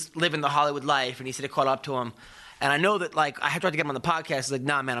he was living the Hollywood life, and he said it caught up to him. And I know that, I had tried to get him on the podcast. He's like,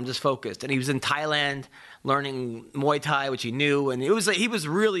 nah, man, I'm just focused. And he was in Thailand learning Muay Thai, which he knew, and it was he was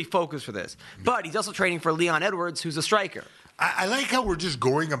really focused for this. But he's also training for Leon Edwards, who's a striker. I like how we're just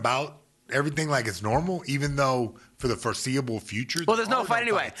going about everything like it's normal, even though for the foreseeable future. Well, there's no fight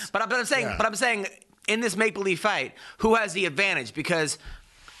anyway. But I'm saying, in this make-believe fight, who has the advantage? Because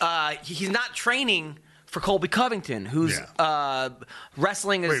he's not training for Colby Covington, who's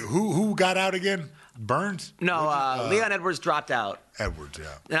wrestling. Wait, who got out again? Burns? No, Leon Edwards dropped out. Edwards,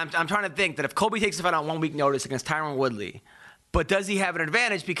 yeah. And I'm trying to think that if Colby takes the fight on 1 week notice against Tyron Woodley, but does he have an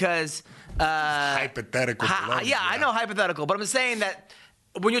advantage because hypothetical? I know hypothetical, but I'm saying that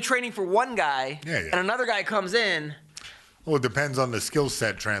when you're training for one guy and another guy comes in. Well, it depends on the skill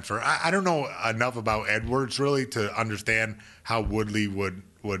set transfer. I don't know enough about Edwards really to understand how Woodley would.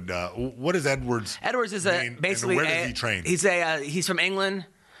 What is Edwards? Edwards is basically where does he train? He's from England.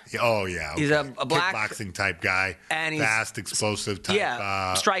 Oh yeah, okay. He's a black kickboxing type guy, and he's fast, explosive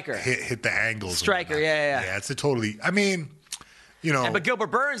type. Striker. Hit the angles. Striker, yeah. Yeah, it's a totally. I mean, but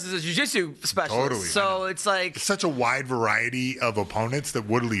Gilbert Burns is a jiu-jitsu specialist. Totally. So it's like it's such a wide variety of opponents that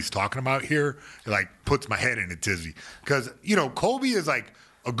Woodley's talking about here. It like puts my head in a tizzy because Colby is like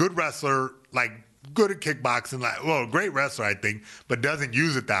a good wrestler, like good at kickboxing, great wrestler I think, but doesn't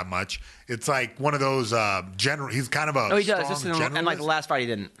use it that much. It's like one of those general. He's kind of a he does. Just and like the last fight he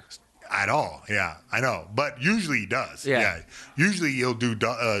didn't. At all, yeah, I know. But usually he does. Yeah. Usually he'll do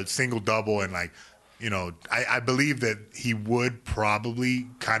single, double, and I believe that he would probably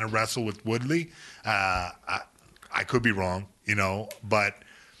kind of wrestle with Woodley. I could be wrong, but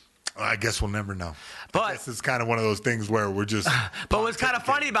I guess we'll never know. But I guess it's kind of one of those things where we're just. But what's kind of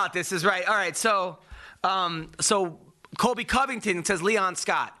funny about this is right. All right, so Colby Covington says Leon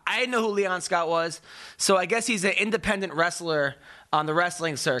Scott. I didn't know who Leon Scott was, so I guess he's an independent wrestler on the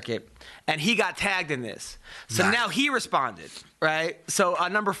wrestling circuit, and he got tagged in this. So now he responded, right? So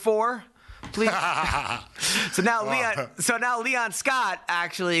number 4. Please. So now Leon Scott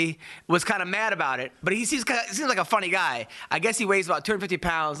actually was kind of mad about it, but he seems like a funny guy. I guess he weighs about 250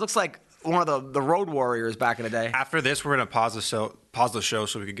 pounds. Looks like one of the Road Warriors back in the day. After this, we're gonna pause the show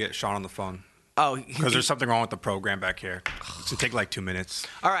so we could get Sean on the phone. Oh, because there's something wrong with the program back here. It's take like 2 minutes.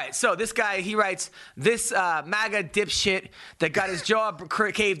 All right, so this guy, he writes, this MAGA dipshit that got his jaw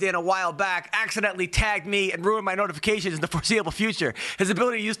caved in a while back accidentally tagged me and ruined my notifications in the foreseeable future. His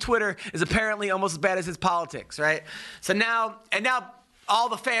ability to use Twitter is apparently almost as bad as his politics, right? So now all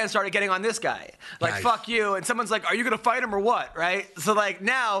the fans started getting on this guy. Like, nice. Fuck you. And someone's like, are you going to fight him or what, right? So,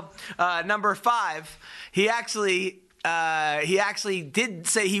 now, number 5, he actually did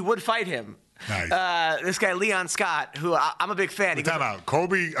say he would fight him. Nice. This guy, Leon Scott, who I'm a big fan. Time out.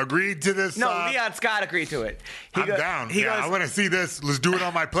 Colby agreed to this? No, Leon Scott agreed to it. I'm down. I want to see this. Let's do it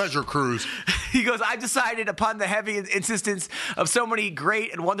on my pleasure cruise. He goes, I've decided upon the heavy insistence of so many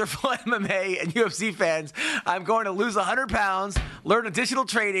great and wonderful MMA and UFC fans, I'm going to lose 100 pounds, learn additional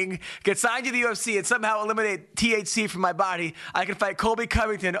training, get signed to the UFC, and somehow eliminate THC from my body. I can fight Colby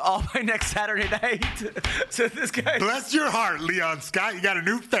Covington all by next Saturday night. So this guy... Bless your heart, Leon Scott. You got a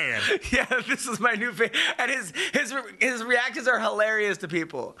new fan. Yeah, this is my new fan. And his reactions are hilarious to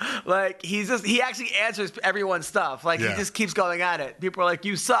people. Like, he actually answers everyone's stuff. Like, He just keeps going at it. People are like,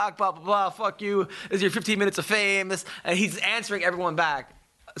 you suck, blah, blah, blah, fuck you. This is your 15 minutes of fame. And he's answering everyone back.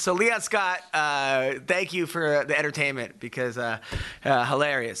 So, Leon Scott, thank you for the entertainment because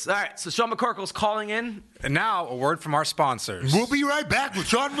hilarious. All right, so Sean McCorkle's calling in. And now, a word from our sponsors. We'll be right back with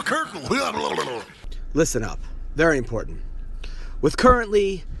Sean McCorkle. Listen up. Very important. With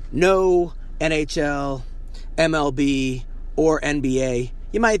currently no NHL, MLB, or NBA,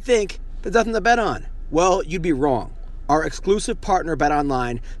 you might think there's nothing to bet on. Well, you'd be wrong. Our exclusive partner,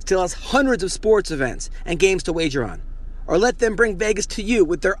 BetOnline, still has hundreds of sports events and games to wager on. Or let them bring Vegas to you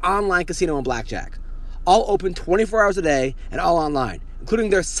with their online casino and blackjack. All open 24 hours a day and all online. including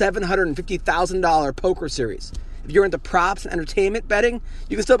their $750,000 poker series. If you're into props and entertainment betting,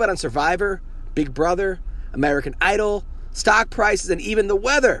 you can still bet on Survivor, Big Brother, American Idol, stock prices, and even the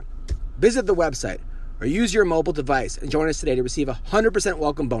weather. Visit the website or use your mobile device and join us today to receive a 100%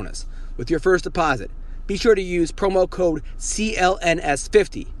 welcome bonus with your first deposit. Be sure to use promo code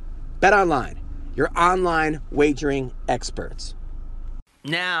CLNS50. Bet Online, your online wagering experts.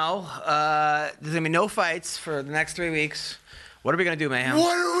 Now, there's going to be no fights for the next 3 weeks. What are we going to do, Mayhem?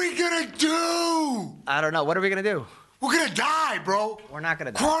 What are we going to do? I don't know. What are we going to do? We're going to die, bro. We're not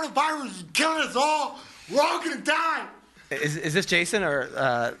going to die. Coronavirus is killing us all. We're all going to die. Is this Jason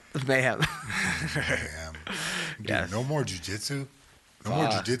or Mayhem? Damn. Dude, Yes. no more jiu-jitsu. No more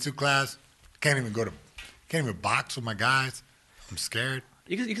jiu-jitsu class. Can't even box with my guys. I'm scared.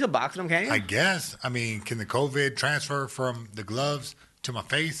 You can still box them, can't you? I guess. I mean, can the COVID transfer from the gloves to my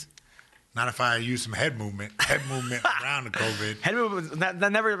face? Not if I use some head movement around the COVID. Head movement,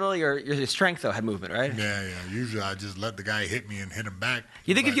 that never really your strength, though, head movement, right? Yeah. Usually I just let the guy hit me and hit him back.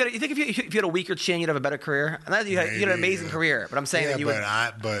 You think if you had a weaker chin, you'd have a better career? And that you had an amazing career, but I'm saying that you you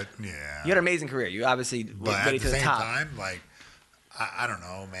had an amazing career. You obviously were at ready the to the same top. time, like I don't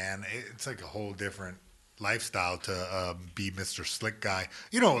know, man. It's like a whole different lifestyle to be Mr. Slick Guy.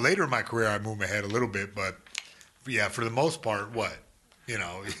 You know, later in my career, I moved my head a little bit, but yeah, for the most part, what? You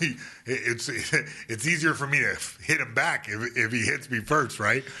know, it's easier for me to hit him back if he hits me first,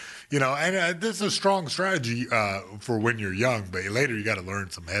 right? You know, and this is a strong strategy for when you're young, but later you got to learn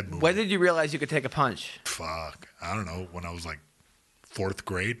some head movement. When did you realize you could take a punch? Fuck, I don't know, when I was like 4th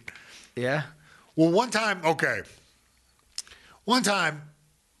grade. Yeah? Well, one time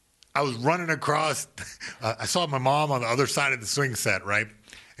I was running across, I saw my mom on the other side of the swing set, right?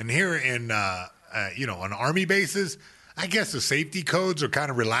 And here in, on Army bases, I guess the safety codes are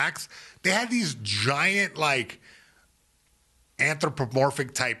kind of relaxed. They had these giant, like,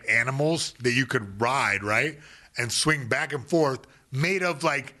 anthropomorphic type animals that you could ride, right? And swing back and forth made of,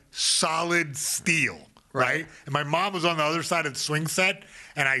 like, solid steel, right? And my mom was on the other side of the swing set,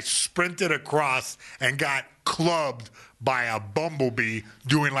 and I sprinted across and got clubbed by a bumblebee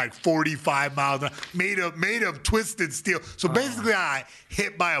doing like 45 miles an hour, made of twisted steel. So basically I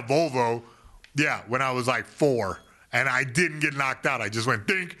hit by a Volvo, when I was like 4. And I didn't get knocked out. I just went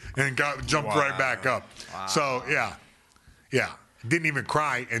dink and jumped right back up. Wow. So, yeah. Didn't even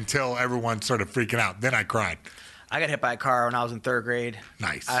cry until everyone started freaking out. Then I cried. I got hit by a car when I was in 3rd grade.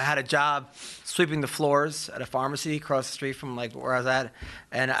 Nice. I had a job sweeping the floors at a pharmacy across the street from like where I was at.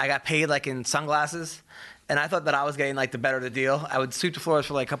 And I got paid like in sunglasses. And I thought that I was getting like the better of the deal. I would sweep the floors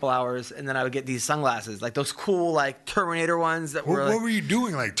for like a couple hours, and then I would get these sunglasses, like those cool like Terminator ones that were. What were you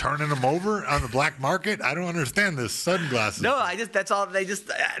doing? Like turning them over on the black market? I don't understand this sunglasses. No, that's all. They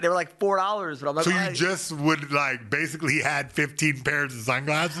were like $4, but I'm like. So you just would like basically had 15 pairs of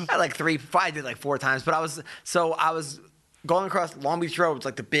sunglasses? I had like 3. I did like 4 times, but I was going across Long Beach Road, it's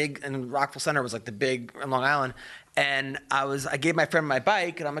like the big, and Rockville Center was like the big in Long Island, and I gave my friend my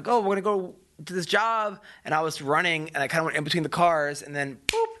bike, and I'm like, we're gonna go to this job, and I was running, and I kind of went in between the cars, and then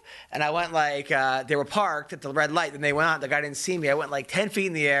boop, and I went like they were parked at the red light, and they went out. The guy didn't see me. I went like 10 feet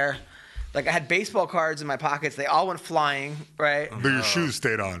in the air, like I had baseball cards in my pockets. They all went flying, right? But your shoes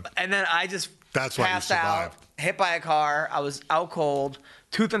stayed on. And then I just That's why you passed survived. out, hit by a car. I was out cold,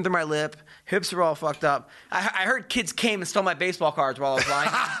 tooth under my lip, hips were all fucked up. I heard kids came and stole my baseball cards while I was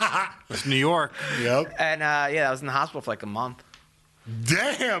lying. It's New York. Yep. And I was in the hospital for like a month.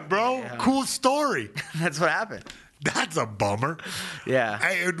 Damn, bro. Yeah. Cool story. That's what happened. That's a bummer.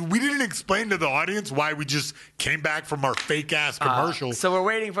 Yeah. We didn't explain to the audience why we just came back from our fake-ass commercial. So we're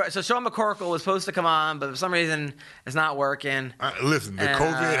waiting for... So Sean McCorkle was supposed to come on, but for some reason, it's not working. Listen, the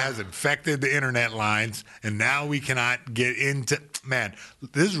COVID has infected the internet lines, and now we cannot get into... Man,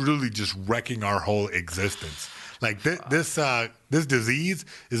 this is really just wrecking our whole existence. Like, this disease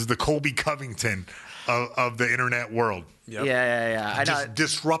is the Colby Covington of the internet world. Yep. Yeah. I know. Just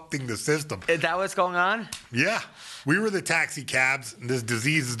disrupting the system. Is that what's going on? Yeah. We were the taxi cabs, and this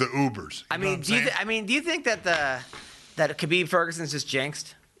disease is the Ubers. Do you think that that Khabib Ferguson's just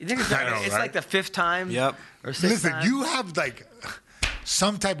jinxed? You think it's right? like the 5th time? Yep. Or 6th Listen, time? you have like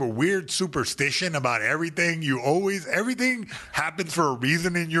some type of weird superstition about everything. Everything happens for a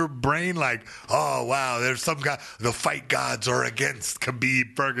reason in your brain. Like, oh wow, there's some guy. The fight gods are against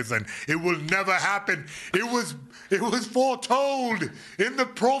Khabib Ferguson. It will never happen. It was foretold in the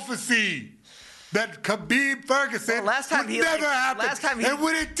prophecy that Khabib Ferguson would never happen. And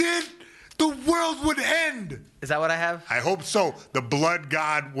when it did, the world would end. Is that what I have? I hope so. The blood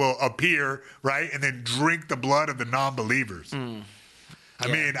god will appear, right, and then drink the blood of the non-believers. I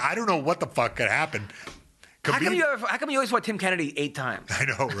mean, I don't know what the fuck could happen. How come you always want Tim Kennedy 8 times? I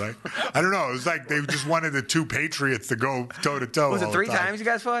know, right? I don't know. It was like they just wanted the 2 Patriots to go toe to toe. Was it 3 times you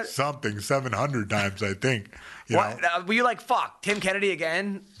guys fought? Something 700 times, I think. Were you like, fuck, Tim Kennedy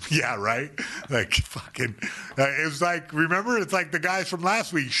again? Yeah, right? Like, fucking, it was like, remember? It's like the guys from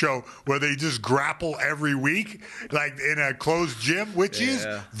last week's show where they just grapple every week, like in a closed gym, which is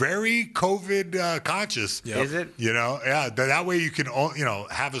very COVID conscious. Yep. Is it? Yeah. That way you can,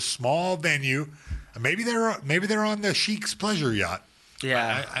 have a small venue. Maybe they're on the Sheik's pleasure yacht.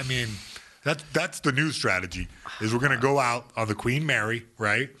 Yeah. I mean, that's the new strategy, is we're going to go out on the Queen Mary,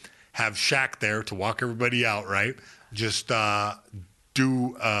 right? Have Shaq there to walk everybody out, right? Just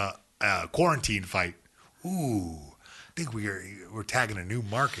do a quarantine fight. Ooh, I think we're tagging a new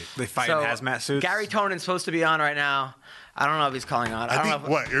market. They fight in hazmat suits. Gary Tonan's supposed to be on right now. I don't know if he's calling on. I think,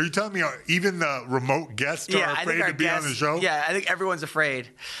 what? Are you telling me even the remote guests are afraid to be on the show? Yeah, I think everyone's afraid.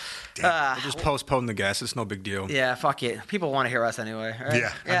 We'll just postpone the guests. It's no big deal. Yeah, fuck it. People want to hear us anyway. Right?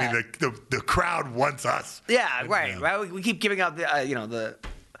 Yeah. I mean, the crowd wants us. Yeah, right. We keep giving out the.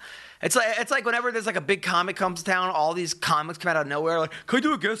 It's like whenever there's like a big comic comes to town, all these comics come out of nowhere. Like, could I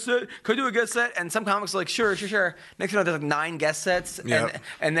do a guest set? Could I do a guest set? And some comics are like, sure. Next thing you know, there's like 9 guest sets. Yep.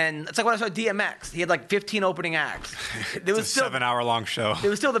 And then it's like when I saw DMX. He had like 15 opening acts. It was still a 7-hour-long show. It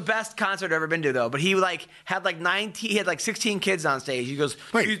was still the best concert I've ever been to, though. But he had like 16 kids on stage. He goes,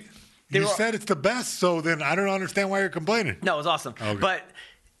 wait. You said it's the best, so then I don't understand why you're complaining. No, it was awesome. Okay. But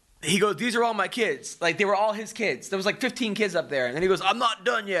he goes, these are all my kids. Like, they were all his kids. There was like 15 kids up there. And then he goes, I'm not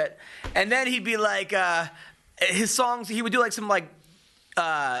done yet. And then he'd be like, his songs, he would do like some like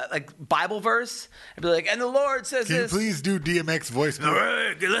Bible verse. I'd be like, and the Lord says Can this. Can you please do DMX voice? All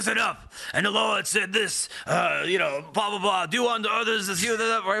right, listen up. And the Lord said this, blah, blah, blah. Do unto others as you.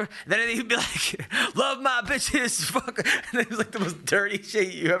 Then he'd be like, love my bitches. Fuck. And it was like the most dirty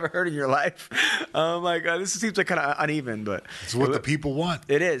shit you ever heard in your life. Oh, my God. This seems like kind of uneven, but. It's what the people want.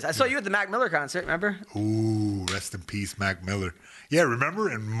 It is. I saw you at the Mac Miller concert, remember? Ooh, rest in peace, Mac Miller. Yeah, remember?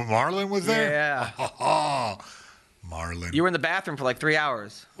 And Marlon was there? Yeah. Marlon. You were in the bathroom for like 3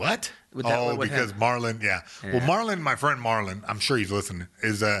 hours. What? With because him. Marlon, yeah. Well, Marlon, my friend Marlon, I'm sure he's listening,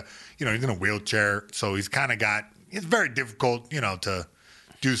 is, he's in a wheelchair, so he's kind of it's very difficult, to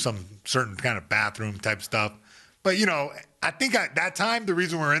do some certain kind of bathroom type stuff. But, I think at that time, the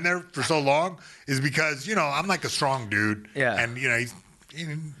reason we're in there for so long is because, I'm like a strong dude. Yeah. And,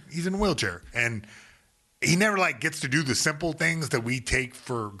 he's in a wheelchair. And he never gets to do the simple things that we take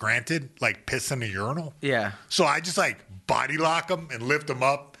for granted, like piss in a urinal. Yeah. So I just body lock him and lift him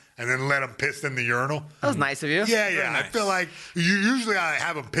up and then let him piss in the urinal. That was nice of you. Yeah. Nice. I feel like usually I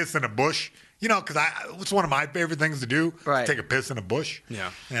have him piss in a bush, because it's one of my favorite things to do. Right. Take a piss in a bush. Yeah.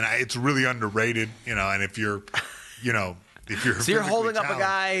 And it's really underrated, and if you're, if you're so you're holding up a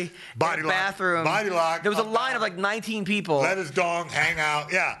guy in a bathroom. Body lock. There was a line of 19 people. Let his dong hang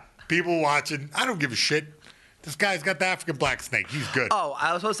out. Yeah. People watching. I don't give a shit. This guy's got the African black snake. He's good. Oh,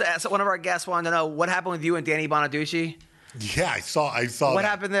 I was supposed to ask. One of our guests wanted to know what happened with you and Danny Bonaducci. Yeah, I saw. What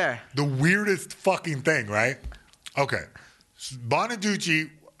happened there? The weirdest fucking thing, right? Okay, Bonaducci.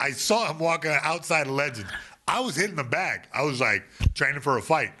 I saw him walking outside of Legend. I was hitting the bag. I was training for a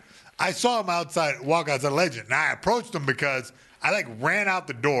fight. I saw him walk outside Legend, and I approached him because I ran out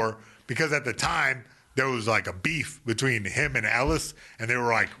the door because at the time there was a beef between him and Ellis, and they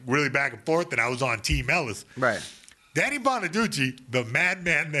were really back and forth, and I was on Team Ellis. Right. Danny Bonaducci, the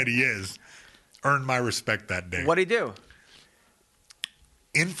madman that he is, earned my respect that day. What'd he do?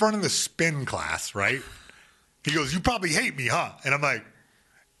 In front of the spin class, right? He goes, "You probably hate me, huh?" And I'm like,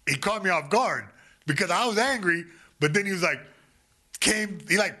 he caught me off guard because I was angry, but then he was he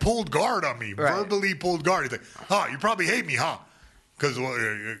pulled guard on me, right. Verbally pulled guard. He's like, "Oh, you probably hate me, huh? Because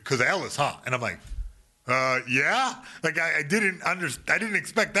of Ellis, huh?" And I'm like, yeah. I didn't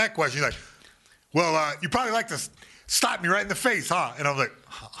expect that question. He's like, "Well, you probably like to slap me right in the face, huh?" And I was like,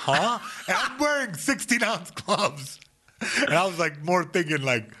 "Huh?" And I'm wearing 16-ounce gloves. And I was more thinking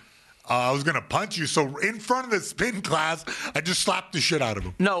I was going to punch you. So in front of the spin class, I just slapped the shit out of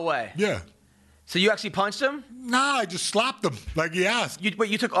him. No way. Yeah. So you actually punched him? Nah, I just slapped him like he asked. But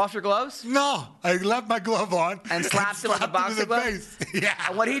you took off your gloves? No, I left my glove on and slapped him with a boxing glove. Face. Yeah.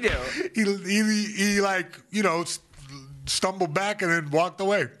 And what'd he do? He stumbled back and then walked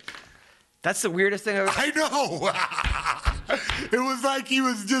away. That's the weirdest thing I've ever. I know. It was he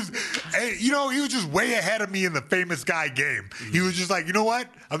was just, he was just way ahead of me in the famous guy game. He was just you know what?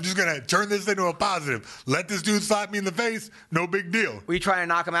 I'm just going to turn this into a positive. Let this dude slap me in the face. No big deal. Were you trying to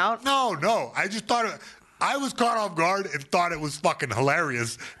knock him out? No. I just thought I was caught off guard and thought it was fucking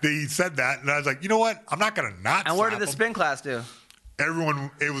hilarious that he said that. And I was like, you know what? I'm not going to not And what slap did the spin class do?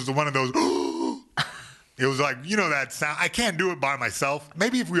 Everyone, it was one of those, It was like, you know that sound. I can't do it by myself.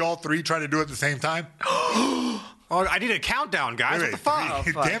 Maybe if we all three try to do it at the same time. Oh, I need a countdown, guys. Wait, what the fuck?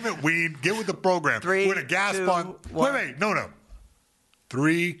 fuck? Damn it, Ween. Get with the program. 3, We're going to gasp 2, on. 1. Wait. No.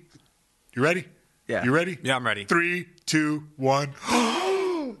 3. You ready? Yeah. You ready? Yeah, I'm ready. 3, 2, 1.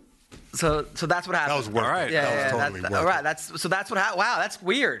 So that's what happened. That was worth All right. it. Yeah, That was totally all worth right. it. That's what happened. Wow, that's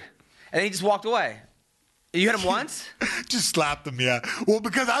weird. And then he just walked away. You hit him once? Just slapped him, yeah. Well,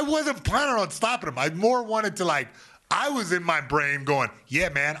 because I wasn't planning on stopping him. I more wanted to, like, I was in my brain going, yeah,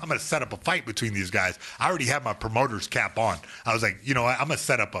 man, I'm going to set up a fight between these guys. I already had my promoter's cap on. I was like, you know what, I'm going to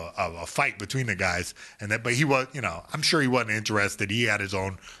set up a fight between the guys. But he was, I'm sure he wasn't interested. He had his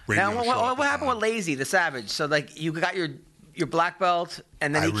own radio Now, show. what happened with Lazy, the Savage? So, like, you got your black belt,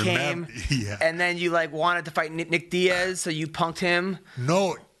 and then he came, yeah. and then you, like, wanted to fight Nick Diaz, so you punked him.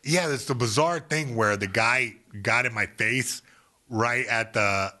 No, yeah, it's the bizarre thing where the guy got in my face right at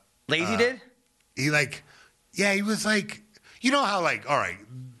the... Lazy did? He, like... Yeah, he was like, you know how, like, all right,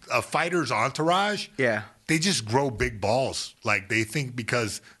 a fighter's entourage, Yeah. they just grow big balls. Like, they think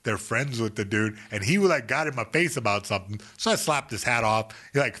because they're friends with the dude, and he, like, got in my face about something, so I slapped his hat off.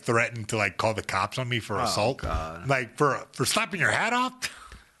 He, like, threatened to, like, call the cops on me for assault. God. Like, for slapping your hat off?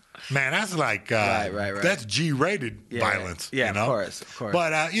 Man, that's like, Right. that's G-rated violence, Yeah, you know? of course.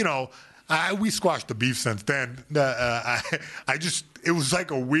 But, we squashed the beef since then. It was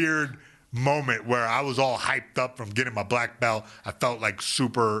like a weird moment where I was all hyped up from getting my black belt. I felt like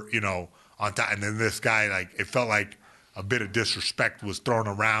super, on top. And then this guy, like, it felt like a bit of disrespect was thrown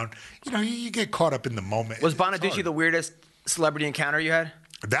around. You get caught up in the moment. Was It's Bonaducci hard. the weirdest celebrity encounter you had?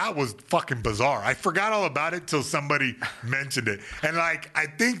 That was fucking bizarre. I forgot all about it till somebody mentioned it. And, like, I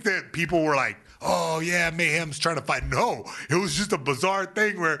think that people were like, oh, yeah, Mayhem's trying to fight. No, it was just a bizarre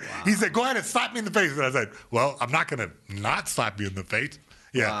thing where he said, go ahead and slap me in the face. And I said, well, I'm not going to not slap you in the face.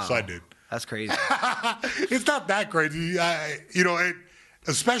 Yeah, so I did. That's crazy. It's not that crazy.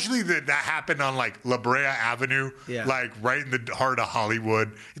 Especially that happened on, like, La Brea Avenue, like, right in the heart of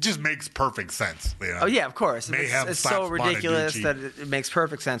Hollywood. It just makes perfect sense. Oh, yeah, of course. Mayhem It's slaps so ridiculous Bonaducci. that it makes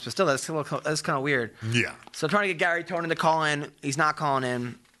perfect sense, but still, that's kind of weird. Yeah. So I'm trying to get Gary Tonin to call in. He's not calling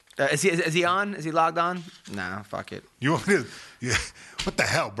in. Is he on? Is he logged on? Nah, fuck it. You want to? Yeah. What the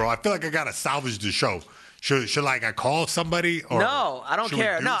hell, bro? I feel like I gotta salvage the show. Should like I call somebody? Or No, I don't should we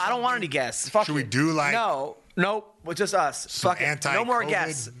care. do No, I don't want something? any guests. Fuck Should we it. do like Nope, with just us. some Fuck it. No more anti-COVID?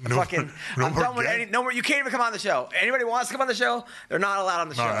 guests. No- Fucking. no I'm more done with guests? any. No more. You can't even come on the show. Anybody wants to come on the show? They're not allowed on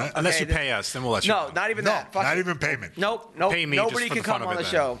the show. All right. Unless Okay? you pay us, then we'll let you No, know. not even No, that. Fuck not it. even payment. Nope. Pay me just Nobody for can the fun come of on it the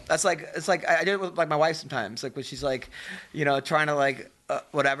then. show. It's like I did it with like my wife sometimes. Like when she's like, trying to like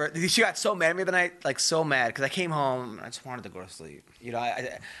whatever. She got so mad at me the night, like so mad because I came home and I just wanted to go to sleep.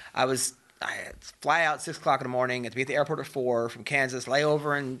 I fly out 6 o'clock in the morning. Had to be at the airport at 4 from Kansas. Lay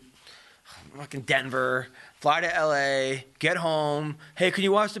over in fucking Denver. Fly to LA. Get home. Hey, can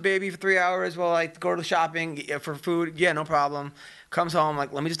you watch the baby for 3 hours while I go to the shopping for food? Yeah, no problem. Comes home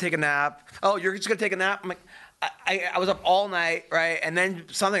like, let me just take a nap. Oh, you're just gonna take a nap? I'm like, I was up all night, right? And then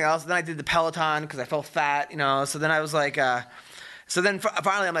something else. Then I did the Peloton because I felt fat, So then I was like,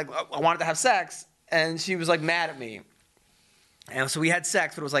 finally I'm like, I wanted to have sex, and she was like mad at me. And so we had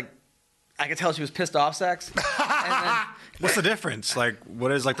sex, but it was like, I could tell she was pissed off sex. And then, What's the difference? Like,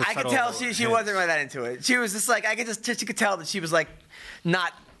 what is like the I could subtle tell she hint? wasn't really that into it. She was just like, she could tell that she was like,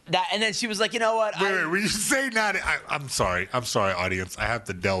 not that. And then she was like, you know what? Wait, when you say not, I'm sorry, audience. I have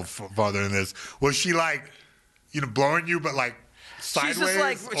to delve farther in this. Was she like, blowing you, but like sideways?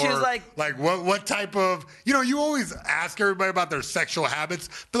 She was like, what type of, you always ask everybody about their sexual habits.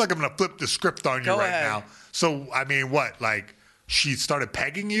 I feel like I'm gonna flip the script on you Go right ahead. now. So I mean, what like? She started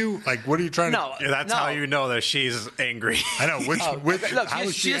pegging you? Like, what are you trying no. to... Yeah, that's no. how you know that she's angry. I know. Which, Look, how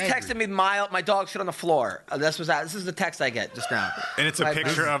is she just angry? texted me my dog shit on the floor. This is the text I get just now. And it's a Like,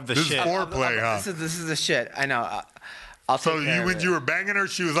 picture of the this is shit. foreplay, huh? This is the shit. I know. I'll So take care of when it. you were banging her,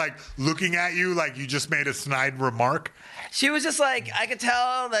 she was like looking at you like you just made a snide remark? She was just like, I could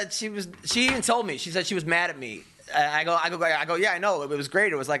tell that she even told me. She said she was mad at me. I go, yeah, I know. It was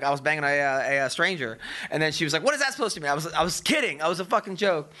great. It was like I was banging a stranger. And then she was like, what is that supposed to mean? I was kidding. I was a fucking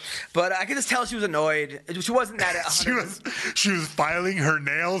joke. But I could just tell she was annoyed. She wasn't that 100%. She was filing her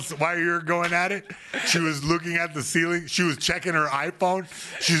nails while you were going at it. She was looking at the ceiling. She was checking her iPhone.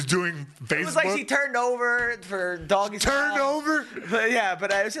 She was doing Facebook. It was like she turned over for doggy Turned style. over? But yeah,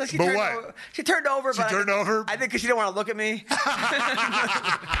 but I was like, But turned what? over. She turned over. She but turned over? I think because she didn't want to look at me.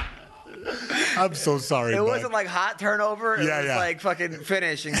 I'm so sorry, It bud. wasn't like hot turnover. It was Yeah. like fucking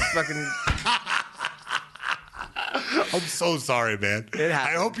finish and fucking. I'm so sorry, man. It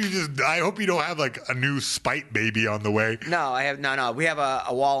happened. I hope you don't have like a new spite baby on the way. No, I have no. We have a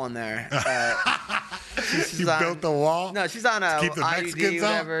wall in there. she's You built the wall? No, she's on a keep the IUD, Mexicans out?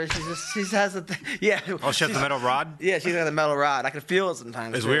 whatever. She has a yeah. Oh, she has the metal rod? Yeah, she's got the metal rod. I can feel it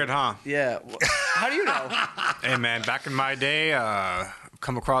sometimes. It's too. weird, huh? Yeah. How do you know? Hey, man, back in my day,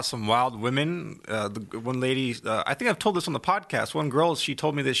 come across some wild women. One lady, I think I've told this on the podcast. One girl, she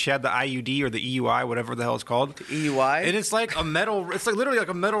told me that she had the IUD or the EUI, whatever the hell it's called. The EUI? And it's like it's like literally like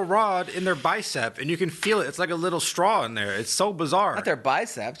a metal rod in their bicep, and you can feel it. It's like a little straw in there. It's so bizarre. Not their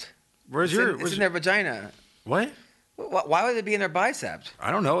bicep. Where's It's in their vagina. What? Why would it be in their bicep? I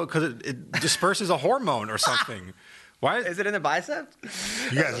don't know, because it disperses a hormone or something. Why is it in their bicep?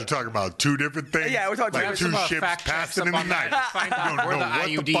 You guys are talking about two different things. Yeah, we're talking like about two some ships fact passing checks in the up on night. that. Find out I don't where know the what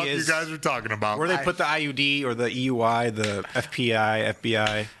IUD the fuck is. you guys are talking about. Where they put the IUD or the EUI, the FPI,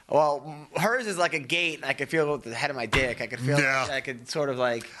 FBI. Well, hers is like a gate, and I could feel it with the head of my dick. I could feel Yeah. it. I could sort of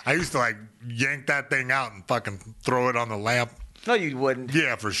like. I used to like yank that thing out and fucking throw it on the lamp. No, you wouldn't.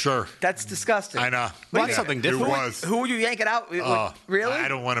 Yeah, for sure. That's disgusting. I know. Well, that's something different. It was. Who would you yank it out? Really? I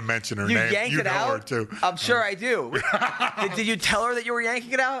don't want to mention her You name. yanked You it know out? her too. I'm sure I do. Did you tell her that you were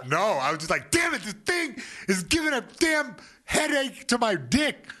yanking it out? No, I was just like, damn it, this thing is giving a damn headache to my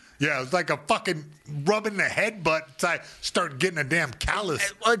dick. Yeah, it was like a fucking rubbing the headbutt. So I start getting a damn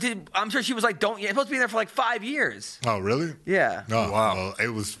callus. I'm sure she was like, "Don't." It's supposed to be there for like 5 years. Oh, really? Yeah. Oh, Wow. Well, it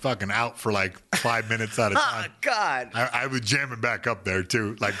was fucking out for like 5 minutes at a Oh time. God. I was jamming back up there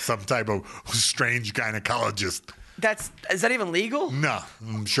too, like some type of strange gynecologist. Is that even legal? No,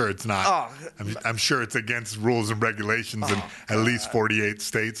 I'm sure it's not. Oh. I'm sure it's against rules and regulations in at least 48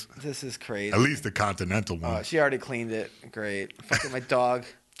 states. This is crazy. At least the continental one. Oh, she already cleaned it. Great. Fucking my dog.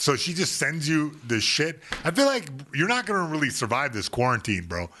 So she just sends you this shit. I feel like you're not gonna really survive this quarantine,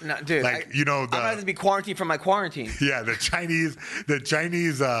 bro. No, dude. Like I'm gonna have to be quarantined from my quarantine. Yeah, the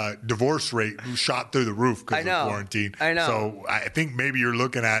Chinese divorce rate shot through the roof because of quarantine. I know. So I think maybe you're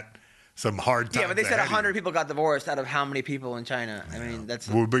looking at some hard times. Yeah, but they said ahead of you. 100 people got divorced out of how many people in China? I mean, that's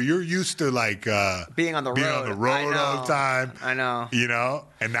Well, but you're used to like being on the road. all the time. I know. You know,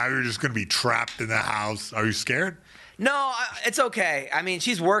 and now you're just gonna be trapped in the house. Are you scared? No, it's okay. I mean,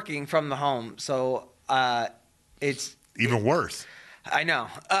 she's working from the home, so it's Even worse. I know.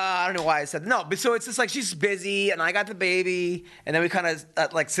 I don't know why I said no, but so it's just like she's busy, and I got the baby, and then we kind of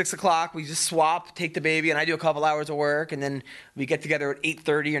at like 6 o'clock we just swap, take the baby, and I do a couple hours of work, and then we get together at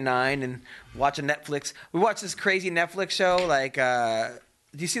 8:30 or 9 and watch a Netflix. We watch this crazy Netflix show, like.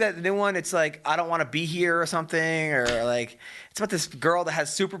 Do you see that new one? It's like I Don't Want to Be Here or something, or like it's about this girl that has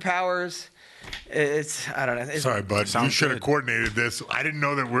superpowers. I don't know. Sorry, bud. You Sounds should have good. coordinated this. I didn't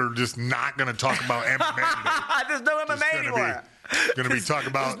know that we're just not going to talk about MMA today. There's no MMA anymore. Going to be talking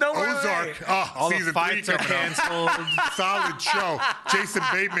about There's no Ozark. MMA. Oh, All the season fights 3 are coming up. canceled. Solid show. Jason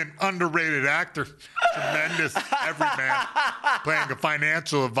Bateman, underrated actor. Tremendous everyman. Playing a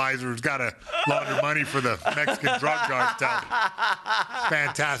financial advisor who's got to launder money for the Mexican drug cartel.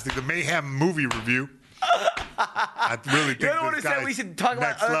 Fantastic. The Mayhem movie review. I really think You're the one this who said guy's we should talk about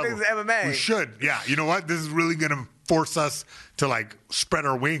next other level. things than MMA. We should. Yeah. You know what? This is really going to force us to like spread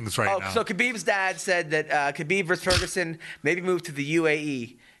our wings right now. So Khabib's dad said that Khabib versus Ferguson maybe move to the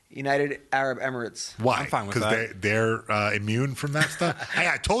UAE, United Arab Emirates. Why? I'm fine with Because that. they're immune from that stuff. Hey,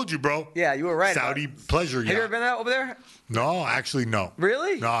 I told you, bro. Yeah, you were right. Saudi pleasure Have you yacht. ever been over there? No, actually, no.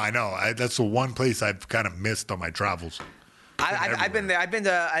 Really? No, I know. That's the one place I've kind of missed on my travels. I've been there. I've been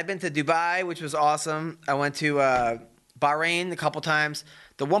to Dubai, which was awesome. I went to Bahrain a couple times.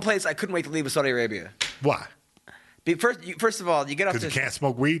 The one place I couldn't wait to leave was Saudi Arabia. Why? First of all, you get off Because you this. can't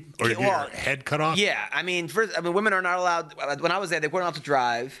smoke weed or you get Well, your head cut off? Yeah, I mean, women are not allowed. When I was there, they weren't allowed to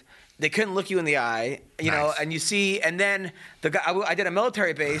drive. They couldn't look you in the eye, you know. Nice. And you see, and then the guy. I did a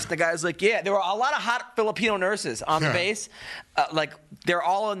military base. The guy's like, yeah, there were a lot of hot Filipino nurses on the Yeah. base. Like they're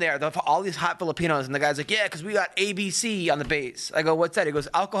all in there. All these hot Filipinos, and the guy's like, yeah, because we got ABC on the base. I go, what's that? He goes,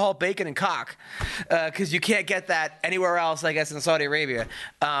 alcohol, bacon, and cock, because you can't get that anywhere else, I guess, in Saudi Arabia.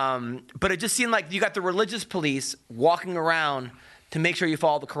 But it just seemed like you got the religious police walking around to make sure you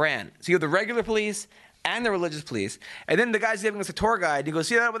follow the Quran. So you have the regular police and the religious police. And then the guy's giving us a tour guide. He goes,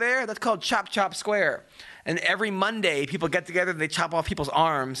 see that over there? That's called Chop Chop Square. And every Monday, people get together and they chop off people's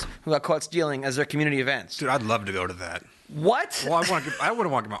arms who got caught stealing as their community events. Dude, I'd love to go to that. What? Well, I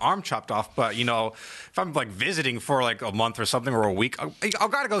wouldn't want to get my arm chopped off, but you know, if I'm like visiting for like a month or something or a week,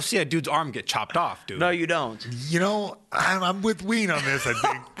 I've got to go see a dude's arm get chopped off, dude. No, you don't. You know, I'm with Ween on this, I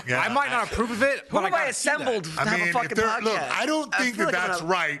think. Yeah. I might not approve of it, Who but have I I gotta see that. assembled to I have mean, a fucking if they're, podcast? look, I don't think feel that like I'm that's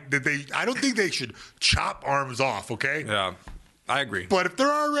gonna- right. I don't think they should chop arms off. Okay. Yeah. I agree. But if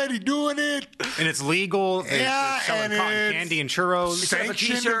they're already doing it, and it's legal, they're selling and cotton it's candy and churros.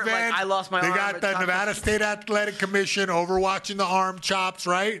 sanctioned t-shirt, event. like, I lost my They arm got at the Taco Nevada State Athletic Commission overwatching the arm chops,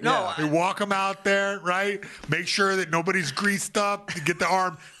 right? No, They walk them out there, right? Make sure that nobody's greased up to get the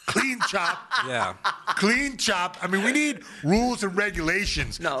arm clean chopped. Yeah. Clean chopped. I mean, we need rules and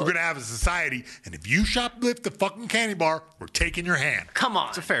regulations No. we're going to have as a society. And if you shoplift the fucking candy bar, we're taking your hand. Come on.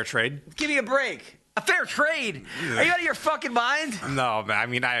 It's a fair trade. Give me a break. A fair trade? Are you out of your fucking mind? No, man. I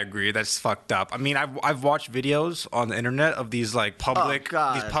mean, I agree. That's fucked up. I mean, I've watched videos on the internet of these like public,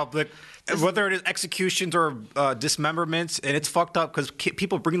 whether it is executions or dismemberments, and it's fucked up because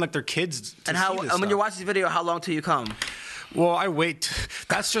people bring like their kids. To And see how? this And when stuff. you're watching this video, how long till you come? Well, I wait.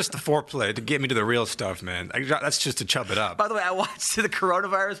 That's just the foreplay to get me to the real stuff, man. That's just to chub it up. By the way, I watched the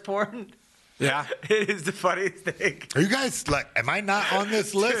coronavirus porn. Yeah. It is the funniest thing. Are you guys like, am I not on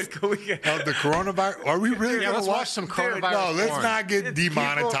this list can we get- of the coronavirus? Are we really Yeah, going let's to watch some coronavirus No, let's porn. not get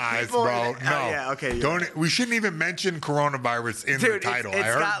demonetized, people bro. in it- No. oh, yeah, okay, you're Don't. We shouldn't even mention coronavirus in the Dude, title. it's I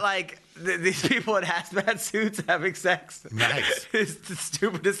heard. got like these people in hazmat suits having sex. Nice. It's the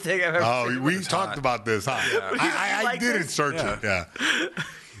stupidest thing I've ever seen. Oh, we talked about this, huh? I like didn't this? search it. Yeah.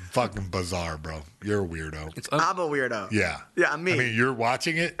 Fucking bizarre, bro. You're a weirdo. I'm a weirdo. Yeah. Yeah, I'm me. I mean, you're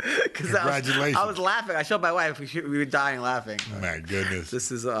watching it? 'Cause Congratulations. I was laughing. I showed my wife. We were dying laughing. My goodness.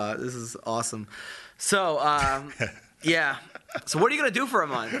 This is awesome. So, yeah. So what are you gonna do for a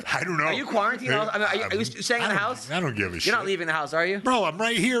month? I don't know. Are you quarantined? I mean, are you staying in the house? I don't give a shit. You're not leaving the house, are you? Bro, I'm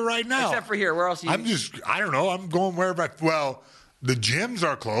right here right now. Except for here. Where else? I don't know. I'm going wherever well, the gyms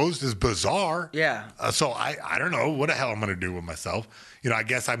are closed. It's bizarre. Yeah. So I don't know what the hell I'm going to do with myself. You know, I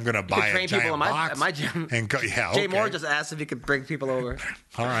guess I'm going to buy a train giant people box at my gym. And go, yeah, Jay okay. Moore just asked if he could bring people over.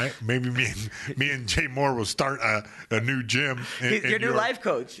 All right. Maybe me and Jay Moore will start a new gym. He's your new life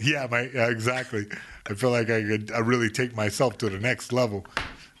coach. Yeah, exactly. I feel like I could really take myself to the next level,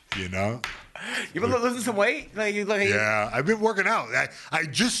 you know? You've been losing some weight? Yeah, I've been working out. I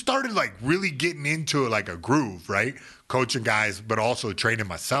just started like really getting into like a groove, right? Coaching guys, but also training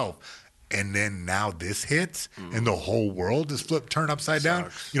myself. And then now this hits and the whole world is turned upside down.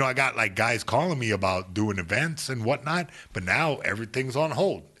 You know, I got like guys calling me about doing events and whatnot, but now everything's on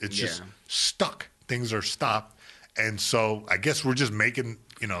hold. It's just stuck. Things are stopped. And so I guess we're just making,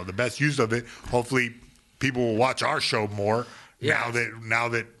 the best use of it. Hopefully people will watch our show more now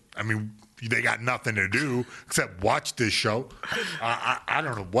that, I mean, they got nothing to do except watch this show. I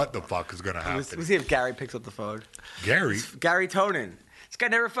don't know what the fuck is going to happen. We'll see if Gary picks up the phone. Gary Tonin. This guy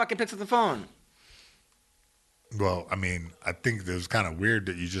never fucking picks up the phone. Well, I mean, I think it was kind of weird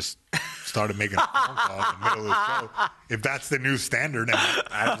that you just started making a phone call in the middle of the show. If that's the new standard,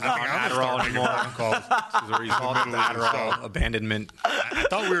 I think I'm Adderall anymore. Phone calls. This is where you call it the Adderall abandonment. I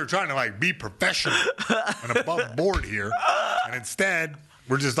thought we were trying to like be professional and above board here, and instead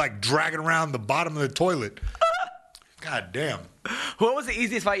we're just like dragging around the bottom of the toilet. God damn. What was the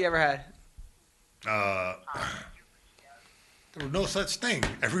easiest fight you ever had? There was no such thing.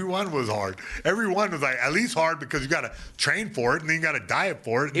 Everyone was hard. Everyone was like at least hard because you got to train for it and then you got to diet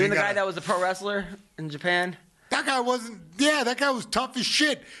for it. Even the guy that was a pro wrestler in Japan? That guy wasn't. Yeah, that guy was tough as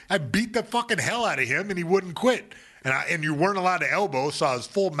shit. I beat the fucking hell out of him and he wouldn't quit. And you weren't allowed to elbow, so I was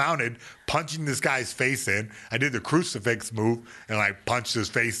full mounted, punching this guy's face in. I did the crucifix move and like punched his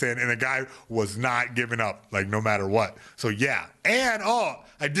face in, and the guy was not giving up, like no matter what. So yeah, and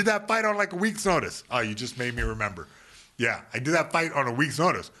I did that fight on like a week's notice. Oh, you just made me remember. Yeah, I did that fight on a week's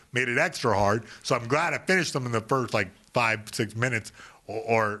notice. Made it extra hard. So I'm glad I finished them in the first like 5-6 minutes,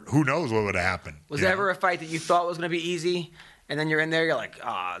 or who knows what would have happened. Was there ever a fight that you thought was going to be easy, and then you're in there, you're like,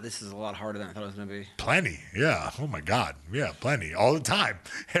 this is a lot harder than I thought it was going to be? Plenty, yeah. Oh my God, yeah, plenty, all the time.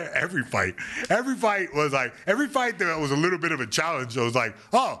 Every fight was like, every fight that was a little bit of a challenge. It was like,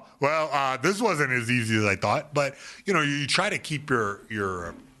 this wasn't as easy as I thought. But you try to keep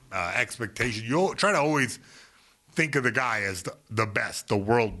your expectation. You try to always think of the guy as the best, the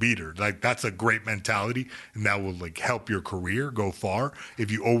world beater. Like that's a great mentality, and that will like help your career go far if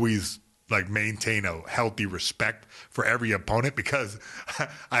you always like maintain a healthy respect for every opponent. Because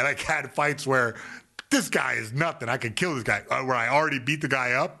I like had fights where this guy is nothing. I could kill this guy, where I already beat the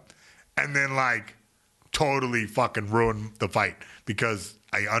guy up, and then like totally fucking ruin the fight because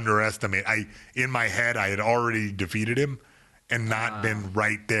I underestimate. In my head I had already defeated him and not been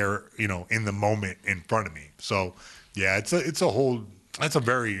right there, in the moment in front of me. So, yeah, it's a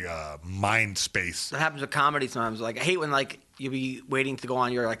very mind space. That happens with comedy sometimes. Like, I hate when, like, you'll be waiting to go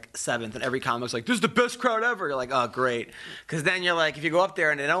on your, like, 7th, and every comic's like, this is the best crowd ever. You're like, oh, great. Because then you're like, if you go up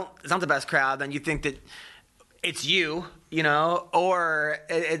there and it's not the best crowd, then you think that it's you, or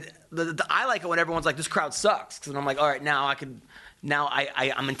I like it when everyone's like, this crowd sucks, because I'm like, all right, now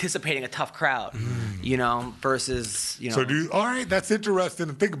I'm anticipating a tough crowd, you know, versus, you know. So all right, that's interesting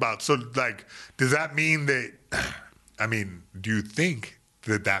to think about. So like, does that mean that, I mean, do you think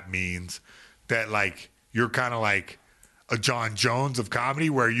that means that like, you're kind of like a John Jones of comedy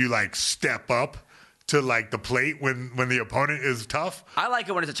where you like step up to like the plate when the opponent is tough? I like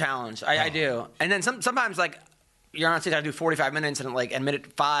it when it's a challenge. I do. And then sometimes like, you're on stage, I do 45 minutes, and like at minute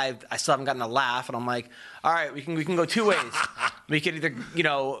 5, I still haven't gotten a laugh, and I'm like, all right, we can go two ways. We could either, you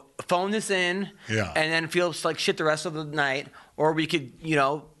know, phone this in, and then feel like shit the rest of the night, or we could, you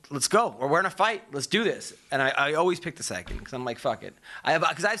know, let's go. We're in a fight. Let's do this. And I always pick the second, because I'm like, fuck it.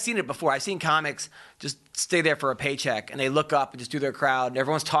 Because I've seen it before. I've seen comics just stay there for a paycheck, and they look up and just do their crowd, and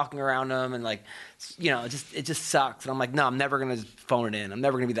everyone's talking around them, and like, you know, it just sucks. And I'm like, no, I'm never gonna phone it in. I'm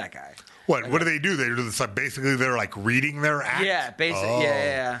never gonna be that guy. What do they do? They do this like basically they're like reading their act. Yeah, basically.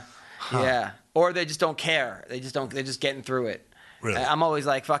 Yeah. Or they just don't care. They're just getting through it. Really? I'm always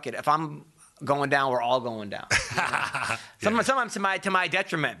like, fuck it. If I'm going down, we're all going down. You know? Sometimes to my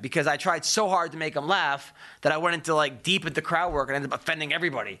detriment, because I tried so hard to make them laugh that I went into like deep into crowd work and ended up offending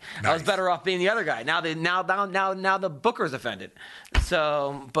everybody. Nice. I was better off being the other guy. Now the booker's offended.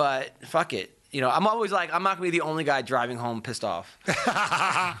 So, but fuck it. You know, I'm always like, I'm not gonna be the only guy driving home pissed off.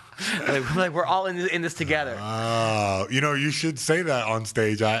 like we're all in this together. You know, you should say that on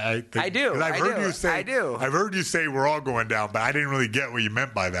stage. I think, I do. I've heard you say we're all going down, but I didn't really get what you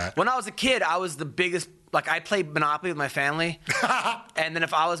meant by that. When I was a kid, I was the biggest. Like, I played Monopoly with my family, and then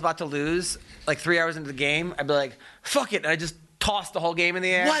if I was about to lose, like 3 hours into the game, I'd be like, fuck it, and I just tossed the whole game in the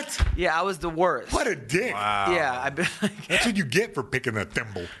air. What? Yeah, I was the worst. What a dick. Wow. Yeah, I've been like, that's what you get for picking a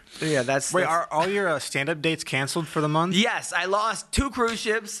thimble. Yeah, that's. Wait, are all your stand-up dates canceled for the month? Yes, I lost 2 cruise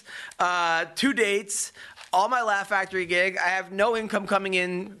ships, 2 dates, all my Laugh Factory gig. I have no income coming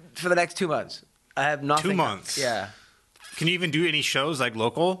in for the next 2 months. I have nothing. 2 months? Yeah. Can you even do any shows like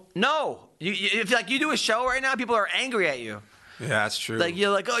local? No. If like you do a show right now, people are angry at you. Yeah, that's true. Like, you're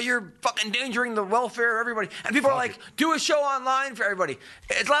like, oh, you're fucking endangering the welfare of everybody. And people are like, do a show online for everybody.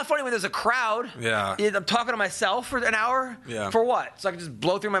 It's not funny when there's a crowd. Yeah. I'm talking to myself for an hour. Yeah. For what? So I can just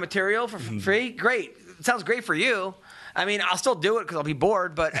blow through my material for free? Great. It sounds great for you. I mean, I'll still do it because I'll be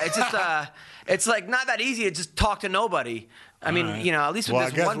bored, but it's just, it's like not that easy to just talk to nobody. I mean, you know, at least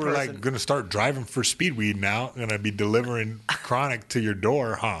with this one person. Well, I guess we're like going to start driving for Speedweed now. Going to be delivering chronic to your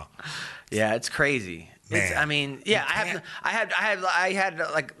door, huh? Yeah, it's crazy. Man. I mean, yeah, I had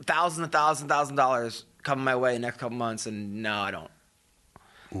like $1,000 coming my way the next couple months, and no, I don't.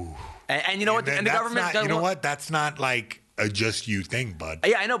 Ooh. And you know what? And the government doesn't. You know what? That's not like a just you thing, bud.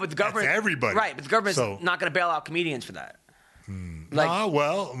 Yeah, I know, but the government. That's everybody. Right, but the government's not going to bail out comedians for that. Like,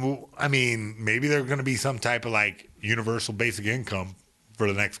 well, I mean, maybe there's going to be some type of like universal basic income for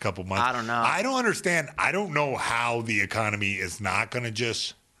the next couple months. I don't know. I don't understand. I don't know how the economy is not going to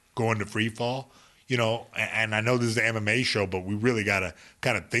just go into free fall. You know, and I know this is an MMA show, but we really got to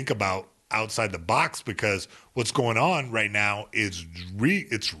kind of think about outside the box, because what's going on right now is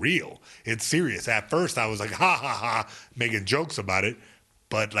it's real. It's serious. At first, I was like, ha, ha, ha, making jokes about it.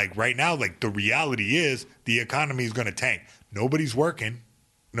 But like right now, like the reality is the economy is going to tank. Nobody's working.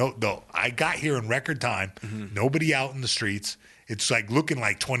 No, I got here in record time. Nobody out in the streets. It's like looking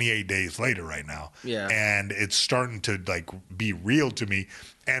like 28 days later right now. Yeah. And it's starting to like be real to me.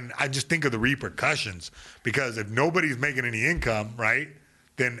 And I just think of the repercussions, because if nobody's making any income, right,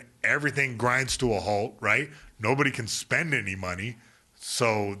 then everything grinds to a halt, right? Nobody can spend any money.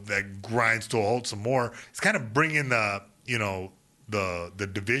 So that grinds to a halt some more. It's kind of bringing the, you know, the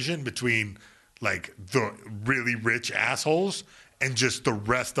division between like the really rich assholes and just the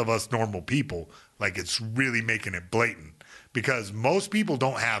rest of us normal people. Like, it's really making it blatant, because most people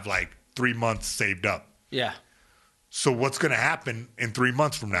don't have like 3 months saved up. Yeah. So what's going to happen in 3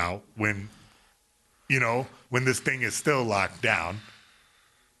 months from now when, you know, when this thing is still locked down?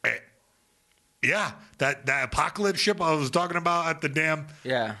 Yeah, that apocalypse ship I was talking about at the dam.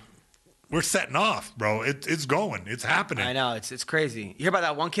 Yeah. We're setting off, bro. It's going. It's happening. I know. It's crazy. You hear about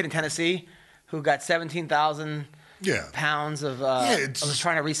that one kid in Tennessee who got 17,000 pounds of just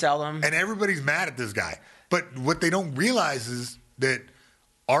trying to resell them? And everybody's mad at this guy. But what they don't realize is that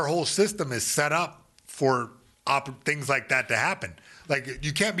our whole system is set up for things like that to happen. Like,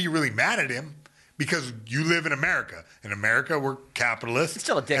 you can't be really mad at him because you live in America. In America, we're capitalists. It's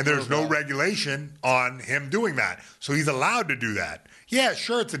still a dick and there's move, no regulation on him doing that. So he's allowed to do that. Yeah,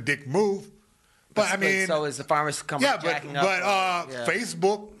 sure, it's a dick move. But I mean, so is the farmers company jacking up?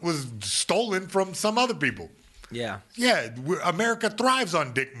 Facebook was stolen from some other people. Yeah. Yeah, America thrives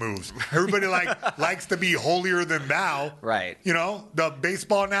on dick moves. Everybody likes to be holier than thou. Right. You know, the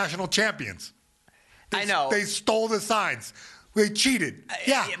baseball national champions. I know. They stole the signs. They cheated.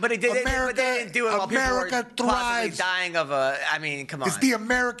 Yeah. But they didn't do it while people were America possibly thrives. dying of a. I mean, come on. It's the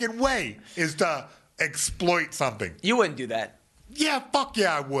American way is to exploit something. You wouldn't do that. Yeah, fuck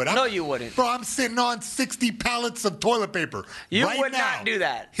yeah, I would. No, you wouldn't. Bro, I'm sitting on 60 pallets of toilet paper. You right would now. not do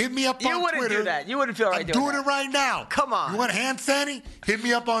that. Hit me up on Twitter. You wouldn't do that. You wouldn't feel right I'm doing doing that. it right now. Come on. You want hand sanitizer? Hit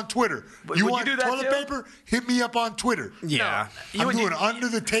me up on Twitter. But you would want you do that toilet too? paper? Hit me up on Twitter. Yeah. No. I'm doing under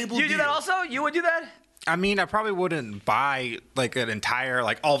the table You do that also? You would do that? I mean, I probably wouldn't buy like an entire,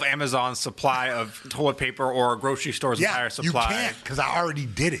 like all of Amazon's supply of toilet paper or a grocery store's entire Yeah, supply. you can't because I already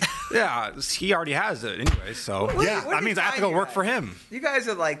did it. Yeah, he already has it anyway. So Yeah. that means I have to go work for him. You guys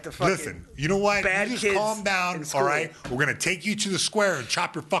are like the fucking. Listen, you know what? bad You just kids calm down, in school. all right? We're going to take you to the square and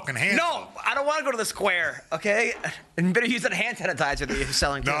chop your fucking hands No, off. I don't want to go to the square. Okay, and better use that hand sanitizer that you're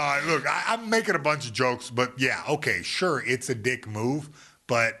selling. Too. No, look, I'm making a bunch of jokes, but yeah, okay, sure, it's a dick move,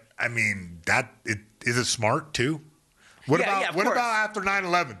 but I mean, is it smart too? What of course. about after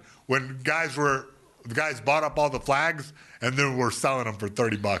 9/11 when the guys bought up all the flags and then were selling them for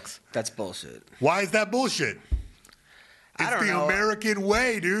 $30? That's bullshit. Why is that bullshit? It's I don't the know. American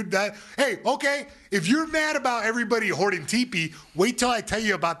way, dude. Hey, okay, if you're mad about everybody hoarding teepee, wait till I tell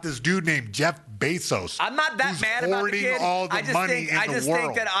you about this dude named Jeff Bezos. I'm not that who's mad about the hoarding kid. all the money in the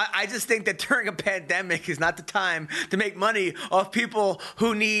world. I just think that during a pandemic is not the time to make money off people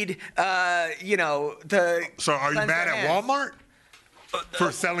who need, to. So are you cleanse mad their at hands. Walmart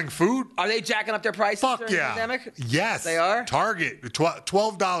for selling food? Are they jacking up their prices Fuck during yeah. the pandemic? Yes. They are? Target,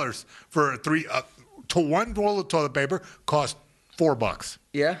 $12 for one roll of toilet paper cost $4.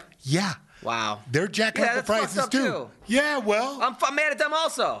 Yeah. Yeah. Wow. They're jacking up the that's fucked prices up, too. Yeah, well, I'm mad at them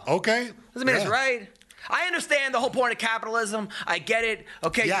also. okay. Doesn't mean it's Yeah. right. I understand the whole point of capitalism. I get it.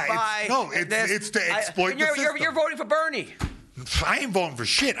 Okay, Yeah, you buy. it's to exploit the you're, system. You're voting for Bernie. I ain't voting for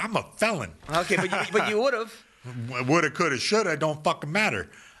shit. I'm a felon. Okay, but you would have. Woulda, coulda, shoulda, don't fucking matter.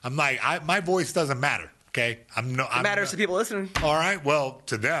 I'm like, my voice doesn't matter. Okay, It matters to people listening. All right, well,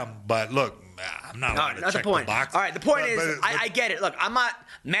 to them, but look, I'm not allowed to Not check the point. the box. All right, the point is, but- I get it. Look, I'm not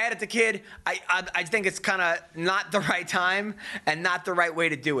mad at the kid. I think it's kind of not the right time and not the right way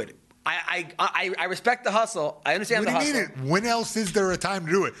to do it. I respect the hustle. I understand What the do you hustle. mean? When else is there a time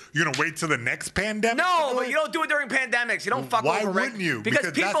to do it? You're gonna wait till the next pandemic? No, to do but it? you don't do it during pandemics. You don't fuck Why over wouldn't you?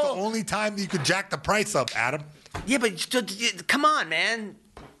 Because people. that's the only time you could jack the price up, Adam. Yeah, but come on, man.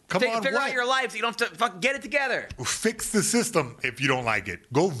 Figure what? out your life so you don't have to fucking get it together. Fix the system if you don't like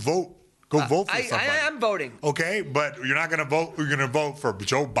it. Go vote. Go vote for somebody. I am voting. Okay, but you're not gonna vote. You're gonna vote for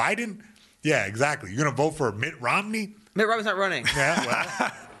Joe Biden? Yeah, exactly. You're gonna vote for Mitt Romney? Mitt Romney's not running. Yeah,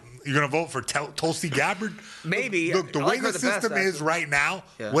 well. You're going to vote for Tulsi Gabbard? Maybe. Look, the I way like her the the best, system is actually. right now,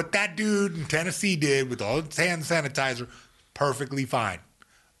 Yeah. what that dude in Tennessee did with all the hand sanitizer, perfectly fine.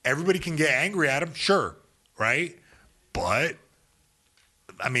 Everybody can get angry at him, sure, right? But,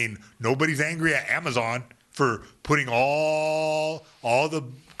 I mean, nobody's angry at Amazon for putting all the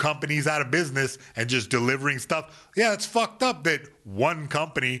companies out of business and just delivering stuff. Yeah, it's fucked up that one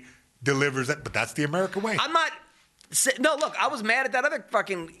company delivers it, but that's the American way. I'm not. No, look, I was mad at that other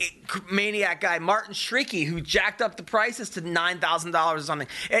fucking maniac guy, Martin Shkreli, who jacked up the prices to $9,000 or something.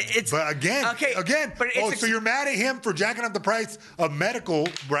 But again, but so you're mad at him for jacking up the price of medical,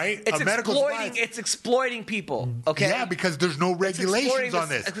 right? It's of medical exploiting. supplies. It's exploiting people. Okay. Yeah, because there's no regulations on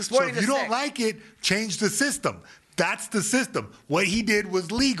this. It's So exploiting if you the don't sick. like it, change the system. That's the system. What he did was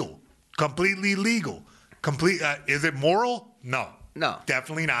legal, completely legal. Is it moral? No.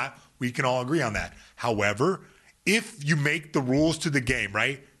 Definitely not. We can all agree on that. However, if you make the rules to the game,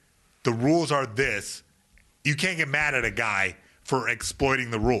 right? The rules are this. You can't get mad at a guy for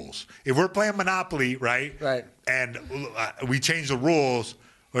exploiting the rules. If we're playing Monopoly, right? Right. And we change the rules,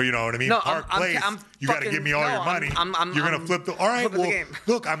 or you know what I mean? No, Park Place, you got to give me all your money. You're going to flip the. All right, flipping the well, game.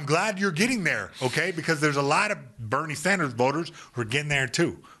 look, I'm glad you're getting there, okay? Because there's a lot of Bernie Sanders voters who are getting there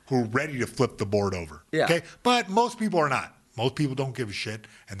too, who are ready to flip the board over. Yeah. Okay? But most people are not. Most people don't give a shit,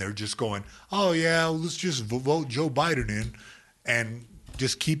 and they're just going, oh, yeah, well, let's just vote Joe Biden in and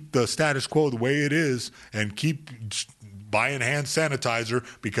just keep the status quo the way it is and keep buying hand sanitizer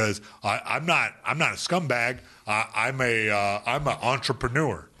because I'm not a scumbag. I'm an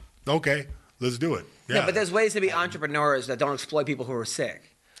entrepreneur. Okay, let's do it. Yeah, but there's ways to be entrepreneurs that don't exploit people who are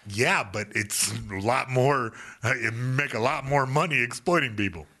sick. Yeah, but it's a lot more, you make a lot more money exploiting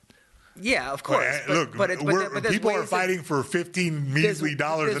people. Yeah, of course. Look, there's people are ways fighting for $15 measly an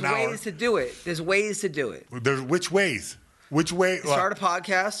hour. There's ways to do it. There's ways to do it. Which ways? Which way? Start a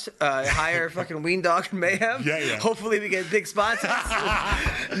podcast, hire fucking Ween Dog and Mayhem. Yeah. Hopefully we get big sponsors.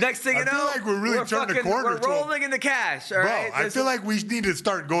 Next thing you know, I feel like we're really turning a corner. We're rolling in the cash, all right? I feel like we need to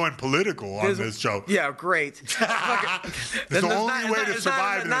start going political on this show. Yeah, great. It's the only way to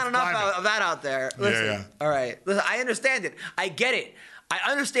survive in this Not enough climate. of that out there. Listen, Yeah. all right. Listen, I understand it. I get it.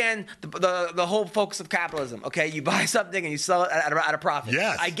 I understand the whole focus of capitalism. Okay, you buy something and you sell it at a profit.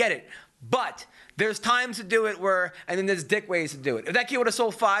 Yes. I get it. But there's times to do it and then there's dick ways to do it. If that kid would have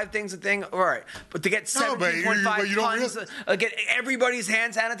sold 5 things a thing, all right. But to get 17.5 tons, get everybody's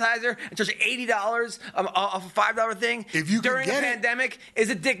hand sanitizer and charge $80 off a $5 thing during a pandemic is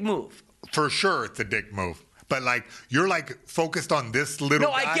a dick move. For sure, it's a dick move. But like you're like focused on this little.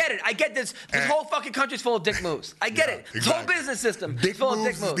 No, I get it. I get this. This whole fucking country's full of dick moves. I get it. This whole business system is full of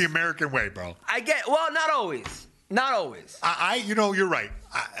dick moves. Is the American way, bro. Well, not always. Not always. You're right.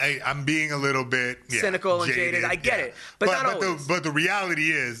 I'm being a little bit cynical and jaded. I get it, but not always. But the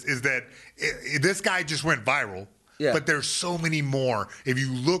reality is that this guy just went viral. Yeah. But there's so many more. If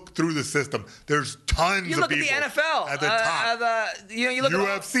you look through the system, there's tons of people. You look at the NFL at the top. You look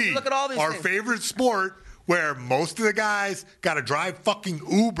UFC. You look at all these our things. favorite sport, where most of the guys got to drive fucking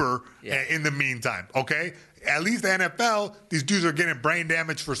Uber in the meantime. Okay, at least the NFL, these dudes are getting brain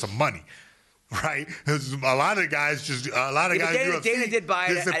damage for some money. Right, a lot of guys Dana did buy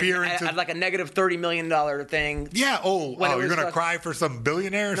it at like a negative $30 million thing. Yeah. You're gonna cry for some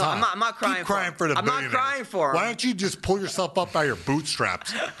billionaires? No, I'm not crying. Keep crying for the billionaires. I'm not crying for them. Why don't you just pull yourself up by your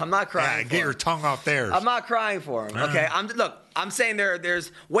bootstraps? I'm not crying. Get your tongue off theirs. I'm not crying for them. Okay. I'm saying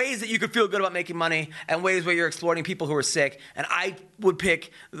there's ways that you could feel good about making money and ways where you're exploiting people who are sick. And I would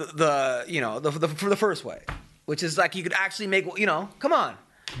pick the first way, which is like you could actually make. Come on.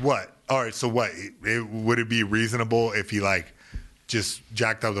 What? All right, so what? Would it be reasonable if he like just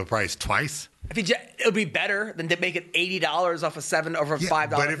jacked up the price twice? It would be better than to make it $80 off a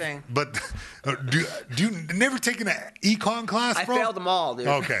 $5 thing. But do you never taken an econ class, bro? I failed them all, dude.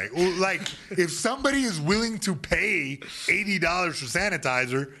 Okay, well, like if somebody is willing to pay $80 for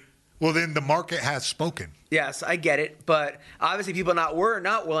sanitizer, well then the market has spoken. Yes, I get it, but obviously people were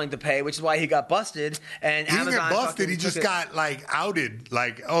not willing to pay, which is why he got busted. And he didn't Amazon get busted. He just got like outed.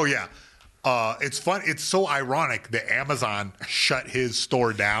 Like, oh yeah. It's fun. It's so ironic that Amazon shut his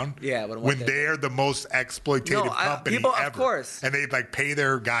store down. Yeah, when they're the most exploitative company ever. Of course. And they like pay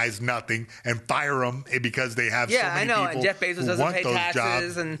their guys nothing and fire them because they have so many people. Yeah, I know. And Jeff Bezos doesn't pay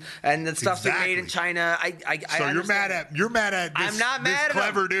taxes, and the stuff's made in China. So you're mad at this, I'm not mad at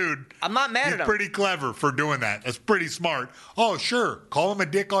clever him. dude. I'm not mad at him. He's pretty clever for doing that. That's pretty smart. Oh, sure. Call him a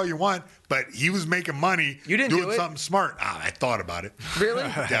dick all you want. But he was making money doing something smart. I thought about it. Really?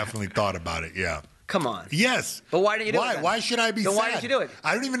 Definitely thought about it, yeah. Come on. Yes. But why didn't you do it then? Why should I be sad? Then why didn't you do it?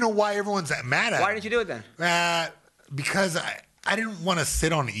 I don't even know why everyone's mad at Why didn't you do it then? Because I didn't want to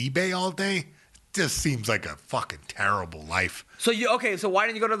sit on eBay all day. It just seems like a fucking terrible life. So why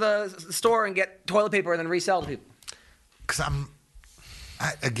didn't you go to the store and get toilet paper and then resell to people? Because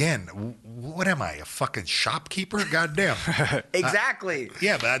what am I, a fucking shopkeeper? Goddamn. Exactly.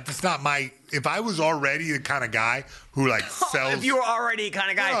 Yeah, but that's not if I was already the kind of guy who like sells. If you were already the kind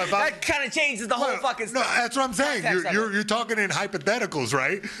of guy, that kind of changes the whole fucking. No, that's what I'm saying. You're talking in hypotheticals,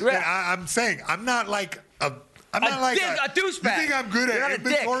 right? Right. And I'm saying I'm not like a douchebag. You think I'm good at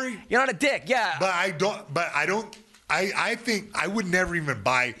inventory? You're not a dick. Yeah. But I don't. I think I would never even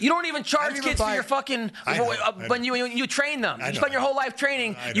buy. You don't even charge kids for your fucking when you train them. You spend your whole life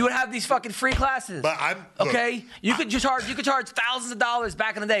training. You would have these fucking free classes. But you could charge thousands of dollars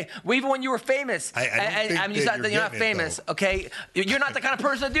back in the day, even when you were famous. You're not famous. Okay, you're not the kind of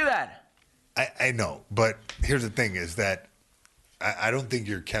person to do that. I know, but here's the thing: is that I don't think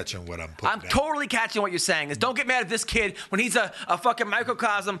you're catching what I'm putting down. I'm totally catching what you're saying. Don't get mad at this kid when he's a fucking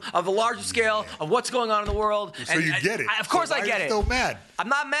microcosm of the larger scale of what's going on in the world. So you get it. Of course I get it. Still mad? I'm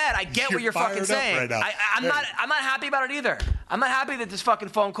not mad. I get what you're fucking saying. Right now. I'm not happy about it either. I'm not happy that this fucking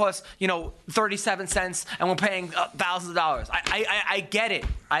phone costs 37 cents and we're paying thousands of dollars. I get it.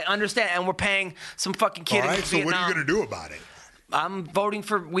 I understand, and we're paying some fucking kid in Vietnam. So what are you gonna do about it? I'm voting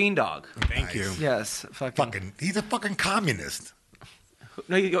for Ween Dog. Thank you. Yes. He's a fucking communist.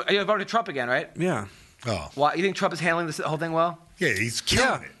 No, you voted Trump again, right? Yeah. Oh. Why? You think Trump is handling this whole thing well? Yeah, he's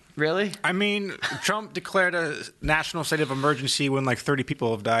killing it. Really? I mean, Trump declared a national state of emergency when like 30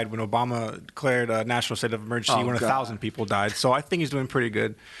 people have died. When Obama declared a national state of emergency when 1,000 people died. So I think he's doing pretty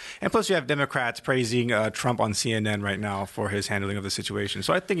good. And plus, you have Democrats praising Trump on CNN right now for his handling of the situation.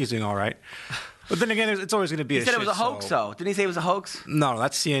 So I think he's doing all right. But then again, it's always going to be He said it was a hoax, though. Didn't he say it was a hoax? No,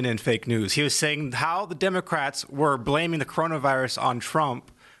 that's CNN fake news. He was saying how the Democrats were blaming the coronavirus on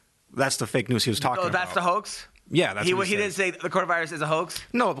Trump. That's the fake news he was talking about. Oh, that's the hoax? Yeah, that's what he didn't say the coronavirus is a hoax?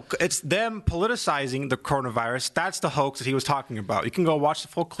 No, it's them politicizing the coronavirus. That's the hoax that he was talking about. You can go watch the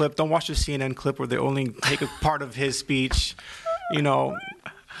full clip. Don't watch the CNN clip where they only take a part of his speech. You know.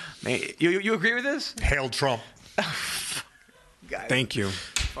 You agree with this? Hail Trump. Thank you.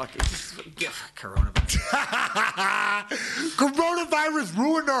 Fuck it. Coronavirus. Coronavirus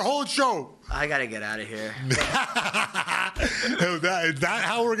ruined our whole show. I gotta get out of here. Is that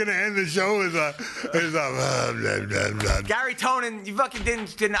how we're gonna end the show? Gary Tonin, you fucking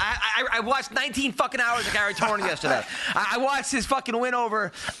didn't. I watched 19 fucking hours of Gary Tonin yesterday. I watched his fucking win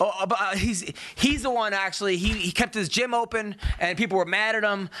over. He's the one actually. He kept his gym open and people were mad at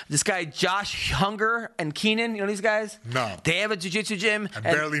him. This guy Josh Hunger and Keenan, you know these guys? No. They have a jiu-jitsu gym. I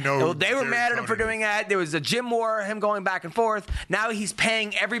barely know. They were Gary mad at him for Tonin doing that. There was a gym war, him going back and forth. Now he's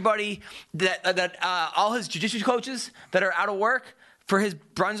paying everybody that all his jiu-jitsu coaches that are out of work for his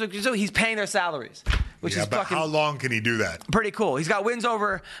Brunswick jiu-jitsu, he's paying their salaries. Which is but fucking how long can he do that? Pretty cool. He's got wins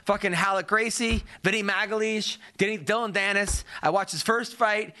over fucking Halleck Gracie, Vinny Magalish, Dylan Dennis. I watched his first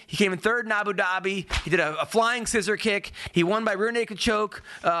fight. He came in third in Abu Dhabi. He did a flying scissor kick. He won by rear naked choke.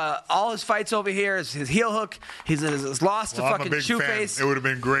 All his fights over here is his heel hook. He's lost to fucking Shoeface. It would have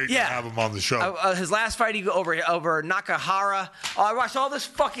been great to have him on the show. His last fight, he over Nakahara. I watched all this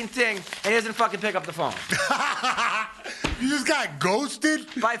fucking thing, and he doesn't fucking pick up the phone. You just got ghosted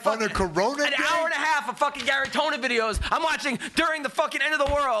on the corona An hour and a half of fucking Gary Tonin videos I'm watching during the fucking end of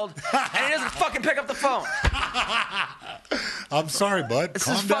the world, and he doesn't fucking pick up the phone. I'm sorry, bud. This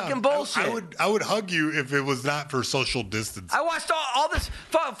Calm is down. fucking bullshit. I would hug you if it was not for social distance. I watched all this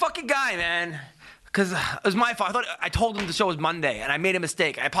fucking guy, man. Because it was my fault. I told him the show was Monday, and I made a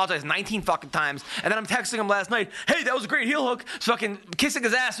mistake. I apologized 19 fucking times, and then I'm texting him last night, hey, that was a great heel hook. So fucking kissing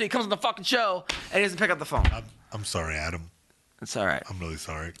his ass when he comes on the fucking show, and he doesn't pick up the phone. I'm sorry, Adam. It's all right. I'm really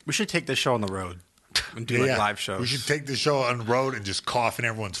sorry. We should take this show on the road and do live shows. We should take the show on the road and just cough in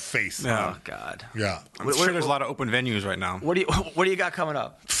everyone's face. Oh, God. Yeah. I'm sure there's a lot of open venues right now. What do you got coming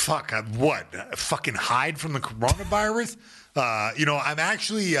up? Fuck, what? Fucking hide from the coronavirus? I'm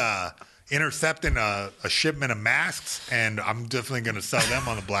actually intercepting a shipment of masks, and I'm definitely going to sell them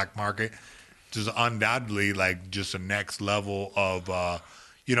on the black market. Just undoubtedly, just a next level of, back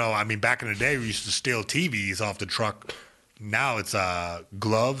in the day, we used to steal TVs off the truck. Now it's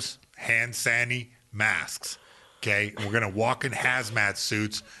gloves, hand sanitizer, masks. Okay, and we're gonna walk in hazmat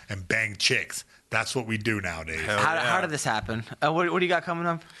suits and bang chicks. That's what we do nowadays. How did this happen? What do you got coming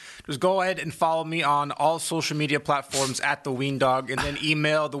up? Just go ahead and follow me on all social media platforms at The Ween Dog, and then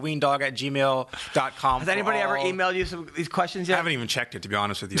email theweendog@gmail.com. Has anybody ever emailed you these questions yet? I haven't even checked it, to be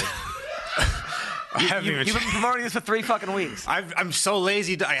honest with you. You've been promoting this for 3 fucking weeks. I'm so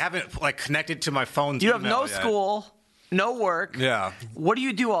lazy. I haven't connected to my phone. You have no school, no work. Yeah. What do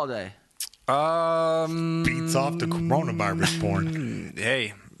you do all day? Beats off the coronavirus porn.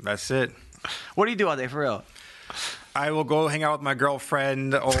 Hey, that's it. What do you do all day, for real? I will go hang out with my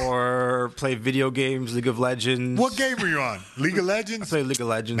girlfriend or play video games, League of Legends. What game are you on? League of Legends? I play League of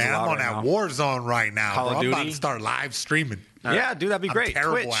Legends. Man, I'm on right that now. Warzone right now. Call of I'm Duty? about to start live streaming. Yeah, dude, that'd be great. I'm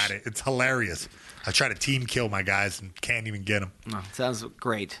terrible Twitch. at it. It's hilarious. I try to team kill my guys and can't even get them. Oh, sounds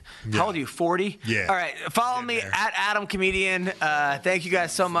great. Yeah. How old are you, 40? Yeah. All right, follow me at Adam Comedian. Thank you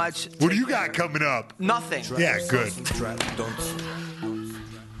guys so much. What do you got coming up? Nothing. Yeah, good.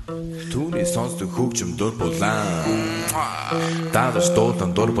 Түүний сонсдог хөгжим дур булаан. Даадаж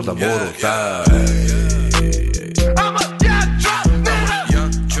дуудан дур булаа мууруу та.